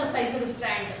ಸಿಂಥಸೈಸ್ಡ್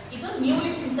ಸ್ಟ್ರಾಂಡ್. ಇದು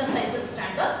ನ್ಯೂಲಿ ಸಿಂಥಸೈಸ್ಡ್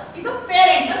ಸ್ಟ್ರಾಂಡ್, ಇದು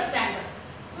ಪೇರೆಂಟಲ್ ಸ್ಟ್ರಾಂಡ್.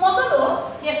 ಮೊದಲು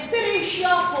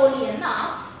ಎಸ್ಟೆರೇಷಿಯಾ ಕೋಲಿಯನ್ನ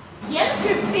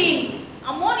N15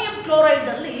 ಅಮೋನಿಯಂ ಕ್ಲೋರೈಡ್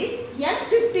ಅಲ್ಲಿ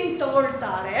N15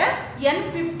 ತಗೊಳ್ತಾರೆ.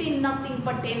 N15 ನಥಿಂಗ್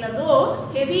ಬಟ್ ಏನದು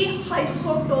ಹೆವಿ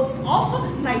ಐಸೋಟೋಪ್ ಆಫ್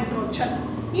ನೈಟ್ರೋಜನ್.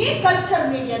 ಈ ಕಲ್ಚರ್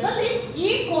ಮೀಡಿಯಾದಲ್ಲಿ ಈ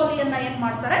ಕೋಲಿಯನ್ನ ಏನ್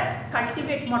ಮಾಡ್ತಾರೆ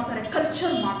ಕಲ್ಟಿವೇಟ್ ಮಾಡ್ತಾರೆ,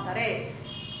 ಕಲ್ಚರ್ ಮಾಡ್ತಾರೆ.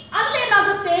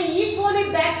 ಅಲ್ಲೇನಾಗುತ್ತೆ ಈ ಕೋಲಿ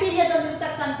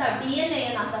ಬ್ಯಾಕ್ಟೀರಿಯಾದಲ್ಲಿರ್ತಕ್ಕಂಥ DNA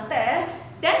ಏನಾಗುತ್ತೆ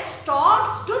ದೆನ್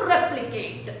ಸ್ಟಾರ್ಟ್ಸ್ ಟು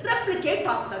ರೆಪ್ಲಿಕೇಟ್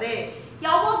ಆಗ್ತದೆ.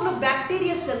 ಯಾವಾಗಲೂ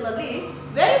ಬ್ಯಾಕ್ಟೀರಿಯಾ ಸೆಲ್ ಅಲ್ಲಿ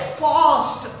ವೆರಿ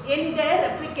ಫಾಸ್ಟ್ ಏನಿದೆ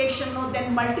ರೆಪ್ಲಿಕೇಶನ್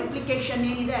ದೆನ್ ಮಲ್ಟಿಪ್ಲಿಕೇಶನ್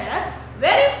ಏನಿದೆ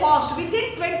very fast, within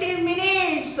 20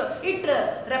 minutes it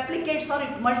ರೆಪ್ಲಿಕೇಟ್ಸ್ R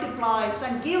it multiplies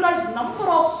and give rice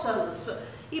number of cells.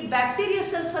 ಈ ಬ್ಯಾಕ್ಟೀರಿಯಾ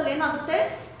ಸೆಲ್ಸ್ ಅಲ್ಲಿ ಏನಾಗುತ್ತೆ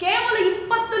ಕೇವಲ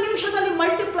 20 ನಿಮಿಷದಲ್ಲಿ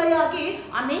ಮಲ್ಟಿಪ್ಲೈ ಆಗಿ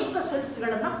ಅನೇಕ ಸೆಲ್ಸ್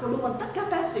ಗಳನ್ನ ಕೊಡುವಂತ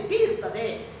ಕೆಪಾಸಿಟಿ ಇರ್ತದೆ.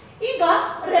 ಈಗ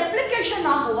ರೆಪ್ಲಿಕೇಶನ್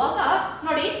ಆಗುವಾಗ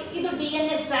ನೋಡಿ, ಇದು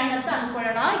DNA ಸ್ಟ್ರಾಂಡ್ ಅಂತ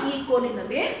ಅನ್ಕೊಳ್ಳೋಣ. ಈ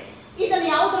ಕೋಲಿನಲ್ಲಿ ಇದನ್ನು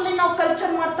ಯಾವುದರಲ್ಲಿ ನಾವು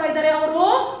ಕಲ್ಚರ್ ಮಾಡ್ತಾ ಇದ್ದಾರೆ ಅವರು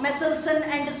ಮೆಸಲ್ಸನ್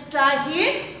and ಸ್ಟ್ರಾಹಿ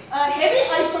heavy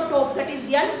isotope that is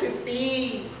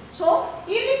N15. So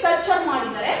ಇಲ್ಲಿ ಕಲ್ಚರ್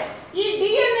ಮಾಡಿದರೆ ಈ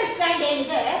DNA ಸ್ಟ್ರಾಂಡ್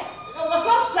ಏನಿದೆ ಹೊಸ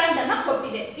ಸ್ಟ್ರಾಂಡ್ ಅನ್ನ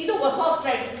ಕೊಟ್ಟಿದೆ. ಇದು ಹೊಸ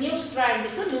ಸ್ಟ್ರಾಂಡ್, ನ್ಯೂ ಸ್ಟ್ರಾಂಡ್,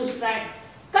 ಇದು ನ್ಯೂ ಸ್ಟ್ರಾಂಡ್.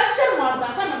 ಕಲ್ಚರ್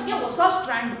ಮಾಡಿದಾಗ ನಮಗೆ ಹೊಸ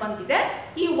ಸ್ಟ್ರಾಂಡ್ ಬಂದಿದೆ.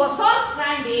 ಈ ಹೊಸ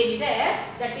ಸ್ಟ್ರಾಂಡ್ ಏನಿದೆ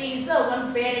that is one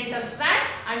parental strand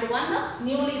and one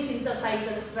newly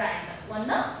synthesised strand.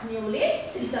 One newly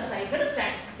synthesized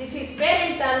strand. This is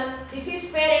parental, this is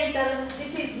parental,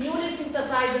 this is newly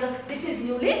synthesized, this is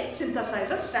newly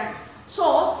synthesized strand. So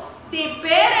the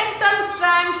parental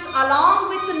strands along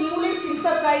with the newly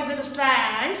synthesized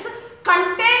strands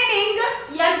containing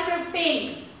N15.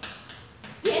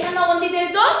 ಏನನ್ನ ಹೊಂದಿದೆ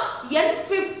ಇದು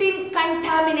N15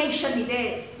 contamination ಇದೆ.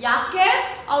 ಯಾಕೆ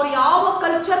ಅವ್ರು ಯಾವ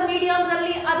culture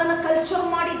ಮೀಡಿಯಂದಲ್ಲಿ ಅದನ್ನ culture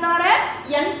ಮಾಡಿದ್ದಾರೆ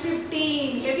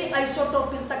N15 heavy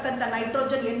isotope ಇರ್ತಕ್ಕಂಥ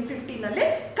ನೈಟ್ರೋಜನ್ N15 ಅಲ್ಲಿ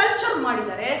ಕಲ್ಚರ್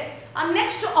ಮಾಡಿದ್ದಾರೆ.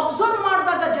 ನೆಕ್ಸ್ಟ್ ಅಬ್ಸರ್ವ್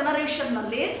ಮಾಡಿದಾಗ ಜನರೇಷನ್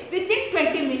ನಲ್ಲಿ within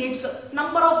 20 minutes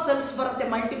number of cells ಬರುತ್ತೆ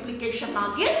ಮಲ್ಟಿಪ್ಲಿಕೇಶನ್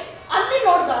ಆಗಿ. ಅಲ್ಲಿ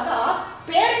ನೋಡಿದಾಗ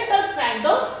parental strand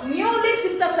newly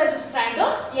synthesised strand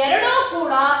ಎರಡೂ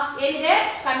ಕೂಡ ಏನಿದೆ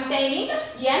ಕಂಟೈನಿಂಗ್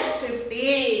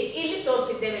N15. ಇಲ್ಲಿ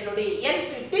ತೋರಿಸಿದ್ದೇವೆ ನೋಡಿ,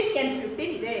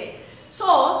 N15 ಇದೆ. So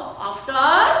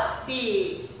after the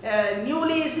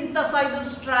newly synthesized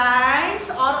strands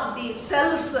or the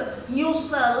cells, new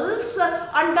cells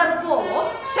undergo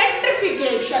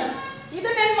centrifugation.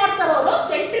 ಇದನ್ನೇನ್ ಮಾಡ್ತಾರೆ ಅವರು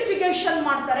ಸೆಂಟ್ರಿಫಿಗೇಷನ್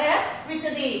ಮಾಡ್ತಾರೆ with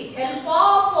the help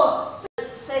of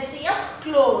ಸೆಸಿಯಂ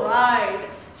chloride.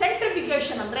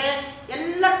 ಸೆಂಟ್ರಿಫಿಗೇಷನ್ ಅಂದ್ರೆ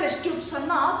ಎಲ್ಲ ಟೆಸ್ಟ್ ಟ್ಯೂಬ್ಸ್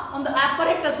ಅನ್ನ ಒಂದು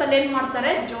ಆಪರೇಟಸ್ ಅಲ್ಲಿ ಏನ್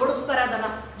ಮಾಡ್ತಾರೆ ಜೋಡಿಸ್ತಾರೆ. ಅದನ್ನ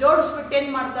ಜೋಡಿಸ್ಬಿಟ್ಟು ಏನ್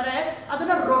ಮಾಡ್ತಾರೆ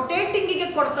ಅದನ್ನ ರೊಟೇಟಿಂಗ್ ಗೆ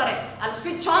ಕೊಡ್ತಾರೆ. ಅಲ್ಲಿ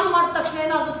ಸ್ವಿಚ್ ಆನ್ ಮಾಡಿದ ತಕ್ಷಣ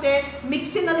ಏನಾಗುತ್ತೆ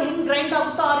ಮಿಕ್ಸಿನಲ್ಲಿ ಹಿಂಗ್ ಗ್ರೈಂಡ್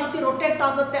ಆಗುತ್ತೋ ಆ ರೀತಿ ರೊಟೇಟ್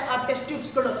ಆಗುತ್ತೆ ಆ ಟೆಸ್ಟ್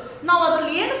ಟ್ಯೂಬ್ಸ್ ಗಳು. ನಾವು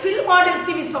ಅದ್ರಲ್ಲಿ ಏನು ಫಿಲ್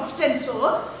ಮಾಡಿರ್ತೀವಿ ಸಬ್ಸ್ಟೆನ್ಸು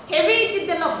ಹೆವಿ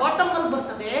ಇದ್ದಿದ್ದೆಲ್ಲ ಬಾಟಮ್ ಅಲ್ಲಿ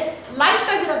ಬರ್ತದೆ, ಲೈಟ್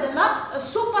ಆಗಿರೋದೆಲ್ಲ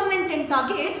ಸೂಪರ್ನೆಂಟೆಂಟ್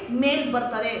ಆಗಿ ಮೇಲ್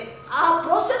ಬರ್ತದೆ. ಆ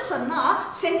ಪ್ರೋಸೆಸ್ ಅನ್ನ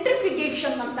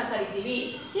ಸೆಂಟ್ರಿಫಿಗೇಷನ್ ಅಂತ ಕರಿತೀವಿ.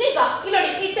 ಈಗ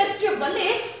ಇಲ್ಲಿ ಈ ಟೆಸ್ಟ್ ಟ್ಯೂಬ್ ಅಲ್ಲಿ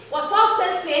ಹೊಸ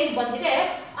ಸೆಲ್ಸ್ ಏನ್ ಬಂದಿದೆ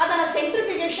ಅದನ್ನ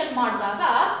ಸೆಂಟ್ರಿಫಿಗೇಷನ್ ಮಾಡಿದಾಗ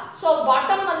ಸೊ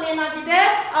ಬಾಟಮ್ ಅಲ್ಲಿ ಏನಾಗಿದೆ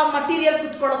ಆ ಮಟೀರಿಯಲ್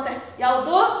ಕುತ್ಕೊಳ್ಳುತ್ತೆ,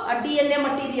 ಯಾವುದು DNA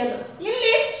ಮಟೀರಿಯಲ್.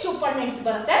 ಇಲ್ಲಿ ಸೂಪರ್ನೆಂಟ್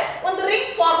ಬರುತ್ತೆ, ಒಂದು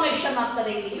ರಿಂಗ್ ಫಾರ್ಮೇಶನ್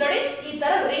ಆಗ್ತದೆ. ಇಲ್ಲಿ ನೋಡಿ ಈ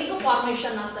ತರ ರಿಂಗ್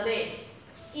ಫಾರ್ಮೇಶನ್ ಆಗ್ತದೆ.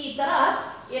 ಈ ತರ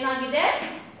ಏನಾಗಿದೆ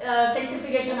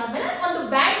ಸೆಂಟ್ರಿಫಿಗೇಷನ್ ಆದ್ಮೇಲೆ ಒಂದು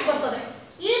ಬ್ಯಾಂಡ್ ಬರ್ತದೆ.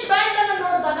 ಈ ಬ್ಯಾಂಡ್ ಅನ್ನು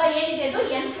ನೋಡಿದಾಗ ಏನಿದೆ ಅದು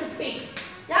N15.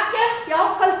 ಯಾಕೆ ಯಾವ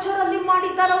ಕಲ್ಚರ್ ಅಲ್ಲಿ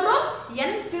ಮಾಡಿದ್ದಾರೆ ಅವರು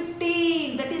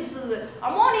N15 that is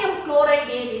ammonium chloride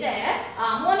ಏನಿದೆ ಆ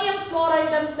ಅಮೋನಿಯಂ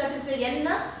ಕ್ಲೋರೈಡ್ ಅಂತ that is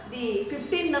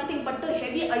N15 nothing but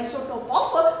heavy isotope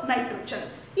of nitrogen.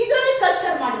 ಇದರಲ್ಲಿ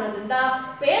ಕಲ್ಚರ್ ಮಾಡಿರೋದ್ರಿಂದ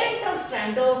parental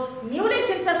strand newly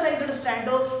synthesised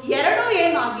strand ಎರಡು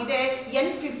ಏನಾಗಿದೆ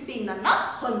N15 ಅನ್ನ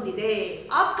ಹೊಂದಿದೆ,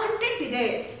 ಆ ಕಂಟೆಂಟ್ ಇದೆ.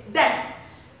 Then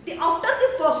after the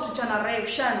first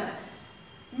generation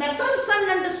Meselson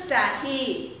and Stahi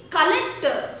collect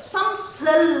some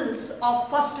cells of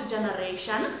first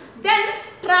generation then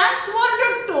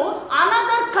transferred to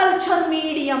another culture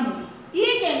medium.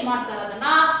 ಈಗ ಏನ್ ಮಾಡ್ತಾರೆ ಅದನ್ನ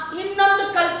ಇನ್ನೊಂದು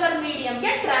ಕಲ್ಚರ್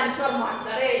ಮೀಡಿಯಂಗೆ ಟ್ರಾನ್ಸ್ಫರ್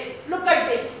ಮಾಡ್ತಾರೆ. Look at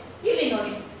this.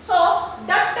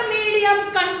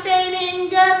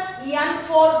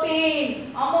 N14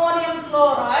 ammonium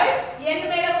chloride N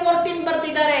ಮೇಲೆ 14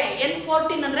 ಬರ್ತಿದ್ದಾರೆ.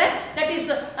 N14 ಅಂದ್ರೆ that is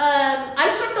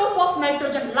isotope of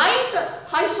nitrogen, light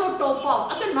isotope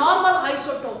ಅಥವಾ normal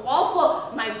isotope of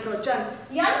nitrogen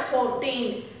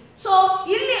N14. So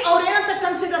ಇಲ್ಲಿ ಅವ್ರು ಏನಂತ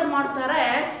ಕನ್ಸಿಡರ್ ಮಾಡ್ತಾರೆ,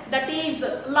 ದಟ್ ಈಸ್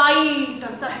ಲೈಟ್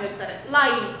ಅಂತ ಹೇಳ್ತಾರೆ,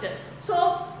 ಲೈಟ್. ಸೊ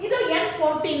ಇದು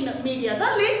N14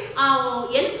 ಮೀಡಿಯಾದಲ್ಲಿ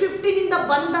N15 ಇಂದ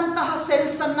ಬಂದಂತಹ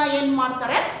ಸೆಲ್ಸ್ ಅನ್ನ ಏನ್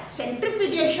ಮಾಡ್ತಾರೆ,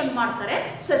 ಸೆಂಟ್ರಿಫಿಗೇಷನ್ ಮಾಡ್ತಾರೆ.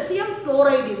 ಸೆಸಿಯಂ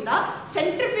ಕ್ಲೋರೈಡ್ ಇಂದ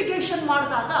ಸೆಂಟ್ರಿಫಿಗೇಷನ್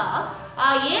ಮಾಡಿದಾಗ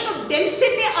ಏನು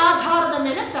ಡೆನ್ಸಿಟಿ ಆಧಾರದ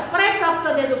ಮೇಲೆ ಸೆಪರೇಟ್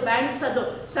ಆಗ್ತದೆ, ಅದು ಬ್ಯಾಂಡ್ಸ್ ಅದು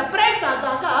ಸೆಪರೇಟ್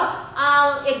ಆದಾಗ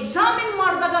ಎಕ್ಸಾಮಿನ್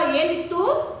ಮಾಡಿದಾಗ ಏನಿತ್ತು,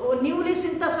 newly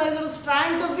synthesised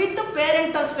strand with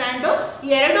parental strand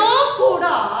ಎರಡೂ ಕೂಡ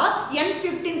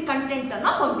N15 ಕಂಟೆಂಟ್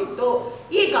ಅನ್ನ ಹೊಂದಿತ್ತು.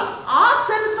 ಈಗ ಆ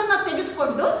ಸೆಲ್ಸ್ ಅನ್ನ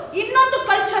ತೆಗೆದುಕೊಂಡು ಇನ್ನೊಂದು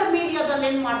ಕಲ್ಚರ್ ಮೀಡಿಯಾದಲ್ಲಿ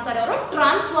ಏನ್ ಮಾಡ್ತಾರೆ, ಅವರು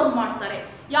ಟ್ರಾನ್ಸ್ಫರ್ ಮಾಡ್ತಾರೆ.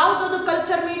 ಯಾವುದದು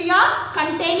culture media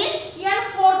containing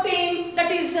N14,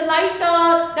 that is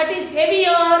lighter, that is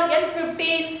heavier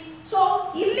N15. So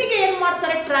ಇಲ್ಲಿಗೆ ಏನ್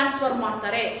ಮಾಡ್ತಾರೆ, ಟ್ರಾನ್ಸ್ಫರ್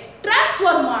ಮಾಡ್ತಾರೆ.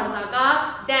 ಟ್ರಾನ್ಸ್ಫರ್ ಮಾಡಿದಾಗ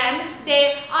then they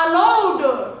allowed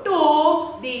to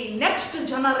the next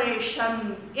generation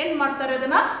ಏನ್ ಮಾಡ್ತಾರೆ,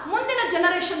 ಅದನ್ನ ಮುಂದಿನ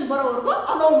ಜನರೇಷನ್ ಬರೋವರೆಗೂ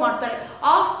ಅಲೌ ಮಾಡ್ತಾರೆ.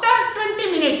 ಆಫ್ಟರ್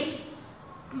 20 ಮಿನಿಟ್ಸ್,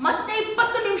 ಮತ್ತೆ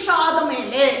 20 ನಿಮಿಷ ಆದ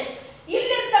ಮೇಲೆ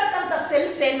ಇಲ್ಲಿರ್ತಕ್ಕಂಥ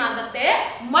ಸೆಲ್ಸ್ ಏನಾಗುತ್ತೆ,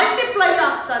 ಮಲ್ಟಿಪ್ಲೈ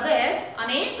ಆಗ್ತದೆ,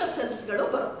 ಅನೇಕ ಸೆಲ್ಸ್ಗಳು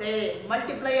ಬರುತ್ತೆ.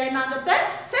 ಮಲ್ಟಿಪ್ಲೈ ಏನಾಗುತ್ತೆ,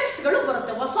 ಸೆಲ್ಸ್ಗಳು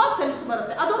ಬರುತ್ತೆ, ಹೊಸ ಸೆಲ್ಸ್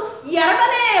ಬರುತ್ತೆ. ಅದು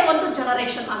ಎರಡನೇ ಒಂದು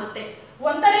ಜನರೇಷನ್ ಆಗುತ್ತೆ.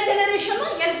 ಒಂದನೇ ಜನರೇಷನ್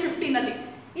N15 ಅಲ್ಲಿ,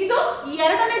 ಇದು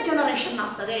ಎರಡನೇ ಜನರೇಷನ್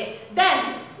ಆಗ್ತದೆ. Then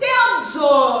they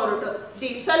observed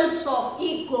the cells of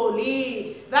E. coli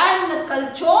when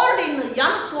cultured in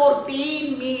N14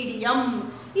 medium.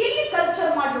 ಇಲ್ಲಿ ಕಲ್ಚರ್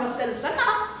ಮಾಡಿರುವ ಸೆಲ್ಸ್ ಅನ್ನ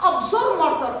ಅಬ್ಸರ್ವ್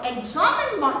ಮಾಡ್ತಾರೆ,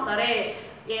 ಎಕ್ಸಾಮಿನ್ ಮಾಡ್ತಾರೆ.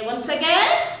 Once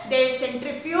again they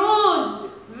centrifuge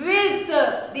with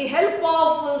the help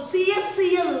of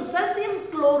CSCl, ಸೆಸಿಯಂ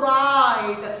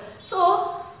chloride. So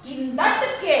in that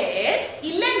case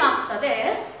ಇಲ್ಲೇನಾಗ್ತದೆ,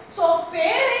 so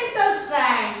parental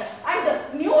strand and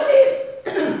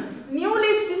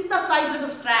newly synthesised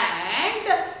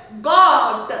strand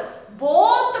got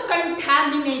both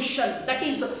contamination, that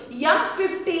is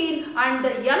N15 and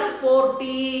N14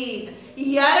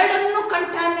 ಎರಡನ್ನು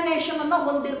contamination ಅನ್ನು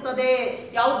ಹೊಂದಿರ್ತದೆ.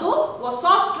 ಯಾವುದು, ಹೊಸ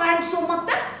strands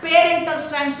ಮತ್ತೆ parental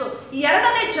strands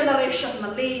ಎರಡನೇ generation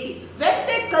ನಲ್ಲಿ. When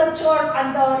they cultured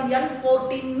under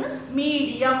N14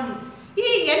 medium. ಈ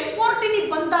N14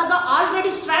 ಬಂದಾಗ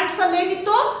ಆಲ್ರೆಡಿ ಸ್ಟ್ರಾಂಡ್ಸ್ ಅಲ್ಲಿ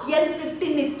ಏನಿತ್ತು,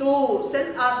 N15 ಇತ್ತು.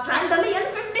 ಆ ಸ್ಟ್ರಾಂಡ್ ಅಲ್ಲಿ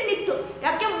N15 ಇತ್ತು.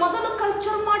 ಯಾಕೆ, ಮೊದಲು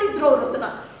ಕಲ್ಚರ್ ಮಾಡಿದ್ರು ಅವರು ಅದನ್ನ.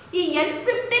 ಈ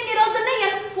N15 ಇರೋದನ್ನೇ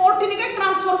N14ಗೆ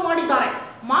ಟ್ರಾನ್ಸ್ಫರ್ ಮಾಡಿದ್ದಾರೆ.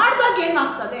 ಮಾಡಿದಾಗ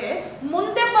ಏನಾಗ್ತದೆ,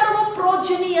 ಮುಂದೆ ಬರುವ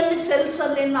ಪ್ರೋಜನಿಯಲ್ಲಿ ಸೆಲ್ಸ್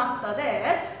ಅಲ್ಲಿ ಏನಾಗ್ತದೆ,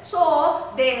 so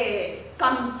they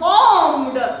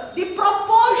confirmed the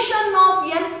proportion of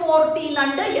N14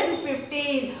 and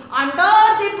N15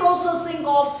 under the processing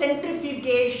of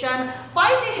ಸೆಂಟ್ರಿಫಿಗೇಷನ್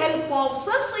by the help of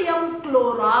ಸೆಸಿಯಂ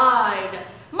chloride.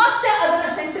 ಮತ್ತೆ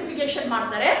ಅದನ್ನ ಸೆಂಟ್ರಿಫಿಗೇಷನ್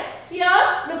ಮಾಡ್ತಾರೆ. Here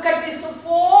look at this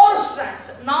 4 strands,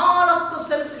 4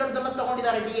 cells ಗಳನ್ನ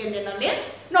ತಗೊಂಡಿದ್ದಾರೆ DNA ನಲ್ಲಿ.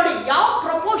 ನೋಡಿ ಯಾವ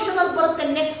ಪ್ರಪೋರ್ಷನ್ ಅಲ್ಲಿ ಬರುತ್ತೆ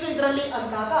ನೆಕ್ಸ್ಟ್ ಇದರಲ್ಲಿ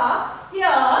ಅಂದಾಗ,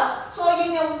 here so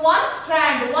in one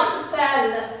strand, one cell,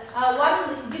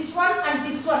 this one and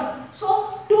this one, so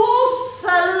 2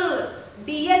 cell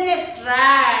DNA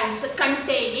strands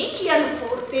containing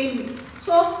N14,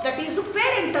 so that is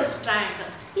parental strand.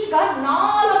 ಈಗ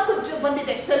 4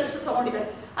 ಬಂದಿದೆ ಸೆಲ್ಸ್ ತಗೊಂಡಿದ್ದಾರೆ.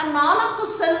 ಆ 4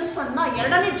 ಸೆಲ್ಸ್ ಅನ್ನ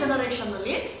ಎರಡನೇ ಜನರೇಷನ್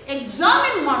ಅಲ್ಲಿ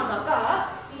ಎಕ್ಸಾಮಿನ್ ಮಾಡಿದಾಗ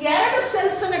 2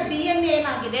 ಸೆಲ್ಸ್ ಅನ್ನ DNA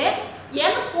ಏನಾಗಿದೆ,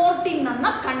 N14 ಅನ್ನ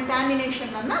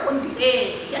ಕಂಟ್ಯಾಮಿನೇಷನ್ ಅನ್ನ ಹೊಂದಿದೆ.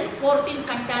 N14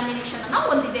 ಕಂಟ್ಯಾಮಿನೇಷನ್ ಅನ್ನ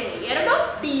ಹೊಂದಿದೆ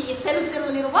 2 ಸೆಲ್ಸ್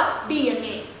ಅಲ್ಲಿರುವ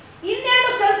DNA.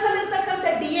 ಇನ್ನೆರಡು ಸೆಲ್ಸ್ ಅಲ್ಲಿರ್ತಕ್ಕಂಥ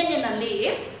DNA ನಲ್ಲಿ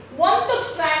ಒಂದು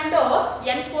ಸ್ಟ್ರಾಂಡ್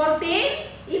N14,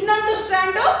 ಇನ್ನೊಂದು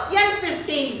ಸ್ಟ್ರಾಂಡ್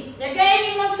N15. ಅಗೈನ್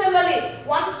ಇನ್ನೊಂದು ಸೆಲ್ ಅಲ್ಲಿ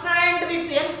one strand with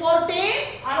N14,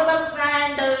 another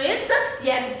strand with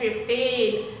N15.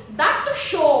 That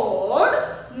showed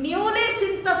newly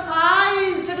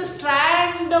synthesized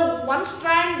strand, one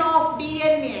strand of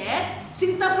DNA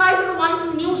synthesized one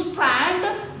new strand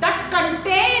that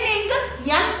containing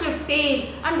N15,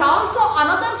 and also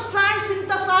another strand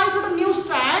synthesized new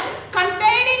strand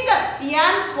containing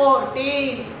N14.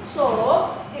 So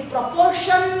the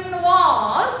proportion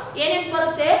was ಏನೇನು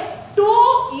ಬರುತ್ತೆ, 2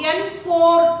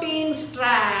 N14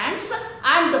 strands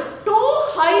and 2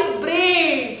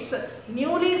 hybrids,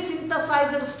 newly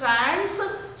synthesized strands,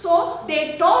 so they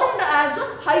termed as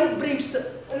hybrids.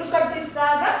 Look at this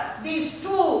diagram, these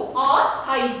 2 are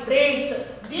hybrids,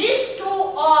 these 2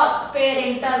 are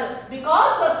parental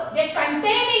because they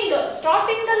containing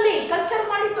starting ಅಲ್ಲಿ culture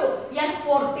ಮಾಡಿದ್ದು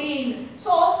N14.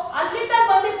 So ಅಲ್ಲಿಂದ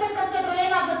ಬಂದಿರತಕ್ಕಂಥದ್ರಲ್ಲಿ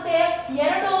ಏನಾಗುತ್ತೆ,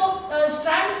 2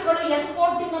 strands ಗಳು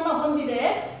N14 ಅನ್ನು ಹೊಂದಿದೆ.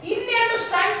 ಇನ್ನೆರಡು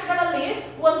strands ಗಳಲ್ಲಿ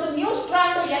ಒಂದು ನ್ಯೂ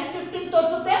ಸ್ಟ್ರಾಂಡ್ N15 ತೋರಿಸಿದೆ,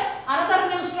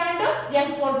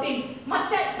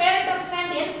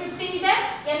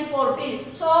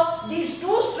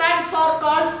 strands are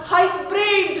called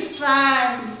hybrid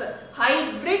strands.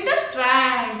 Hybrid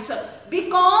strands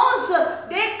because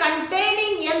they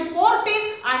containing N14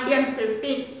 and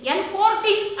N15.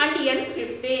 N14 and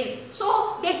N15.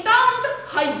 So they termed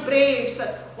hybrids.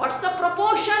 What's the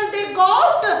proportion they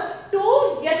got?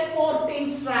 2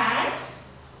 N14 strands.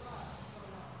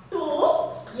 2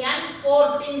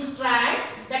 N14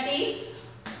 strands, that is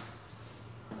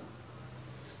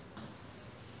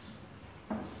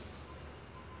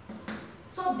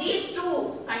so these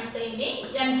two containing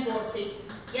N14,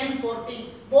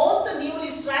 both the newly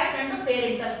strand and the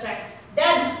parental strand.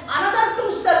 Then another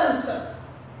two cells.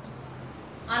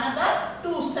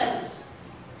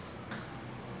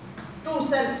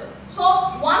 So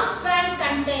one strand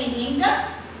containing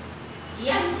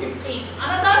N15,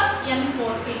 another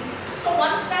N14. So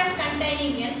one strand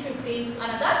containing N15,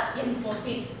 another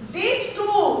N14. These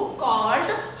two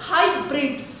called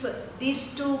hybrids.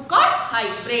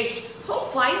 So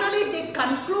finally they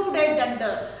concluded and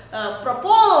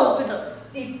proposed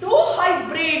the two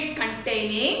hybrids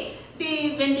containing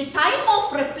when the time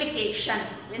of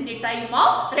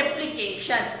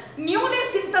replication, newly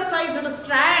synthesized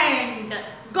strand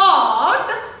got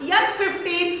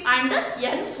N15 and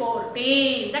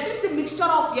N14. That is the mixture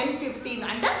of N15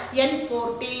 and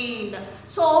N14.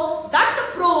 So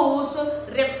that proves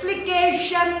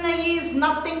replication is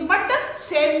nothing but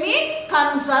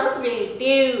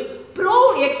semi-conservative.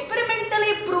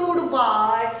 Experimentally proved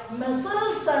by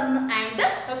Michelson and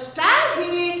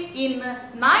Stahley in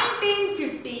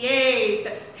 1958.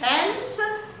 Hence,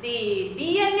 the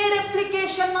DNA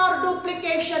replication or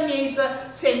duplication is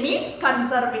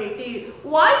semi-conservative.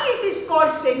 Why it is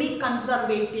called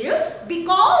semi-conservative?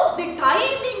 Because the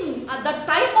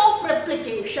time of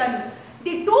replication,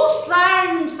 the two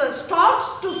strands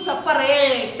starts to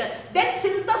separate, then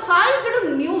synthesized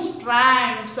new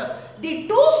strands. The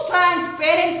two strands,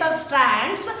 parental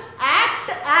strands, act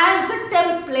as a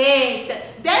template,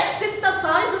 then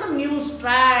synthesized new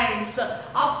strands.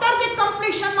 After the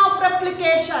completion of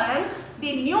replication,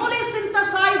 the newly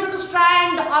synthesized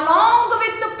strand along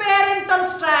with the parental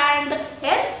strand,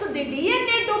 hence the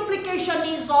DNA duplication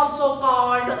is also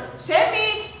called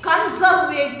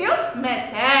semi-conservative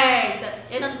method.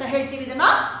 ಏನಂತ ಹೇಳ್ತೀವಿ ಇದನ್ನ?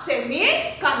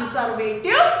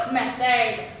 Semi-conservative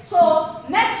method. So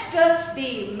next,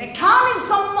 the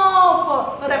mechanism of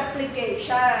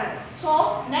replication. So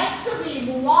next we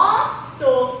move on to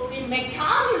the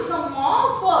mechanism of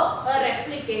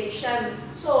replication.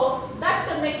 So that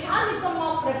mechanism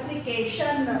of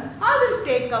replication I will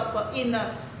take up in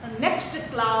next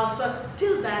class.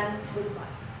 Till then,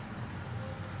 goodbye.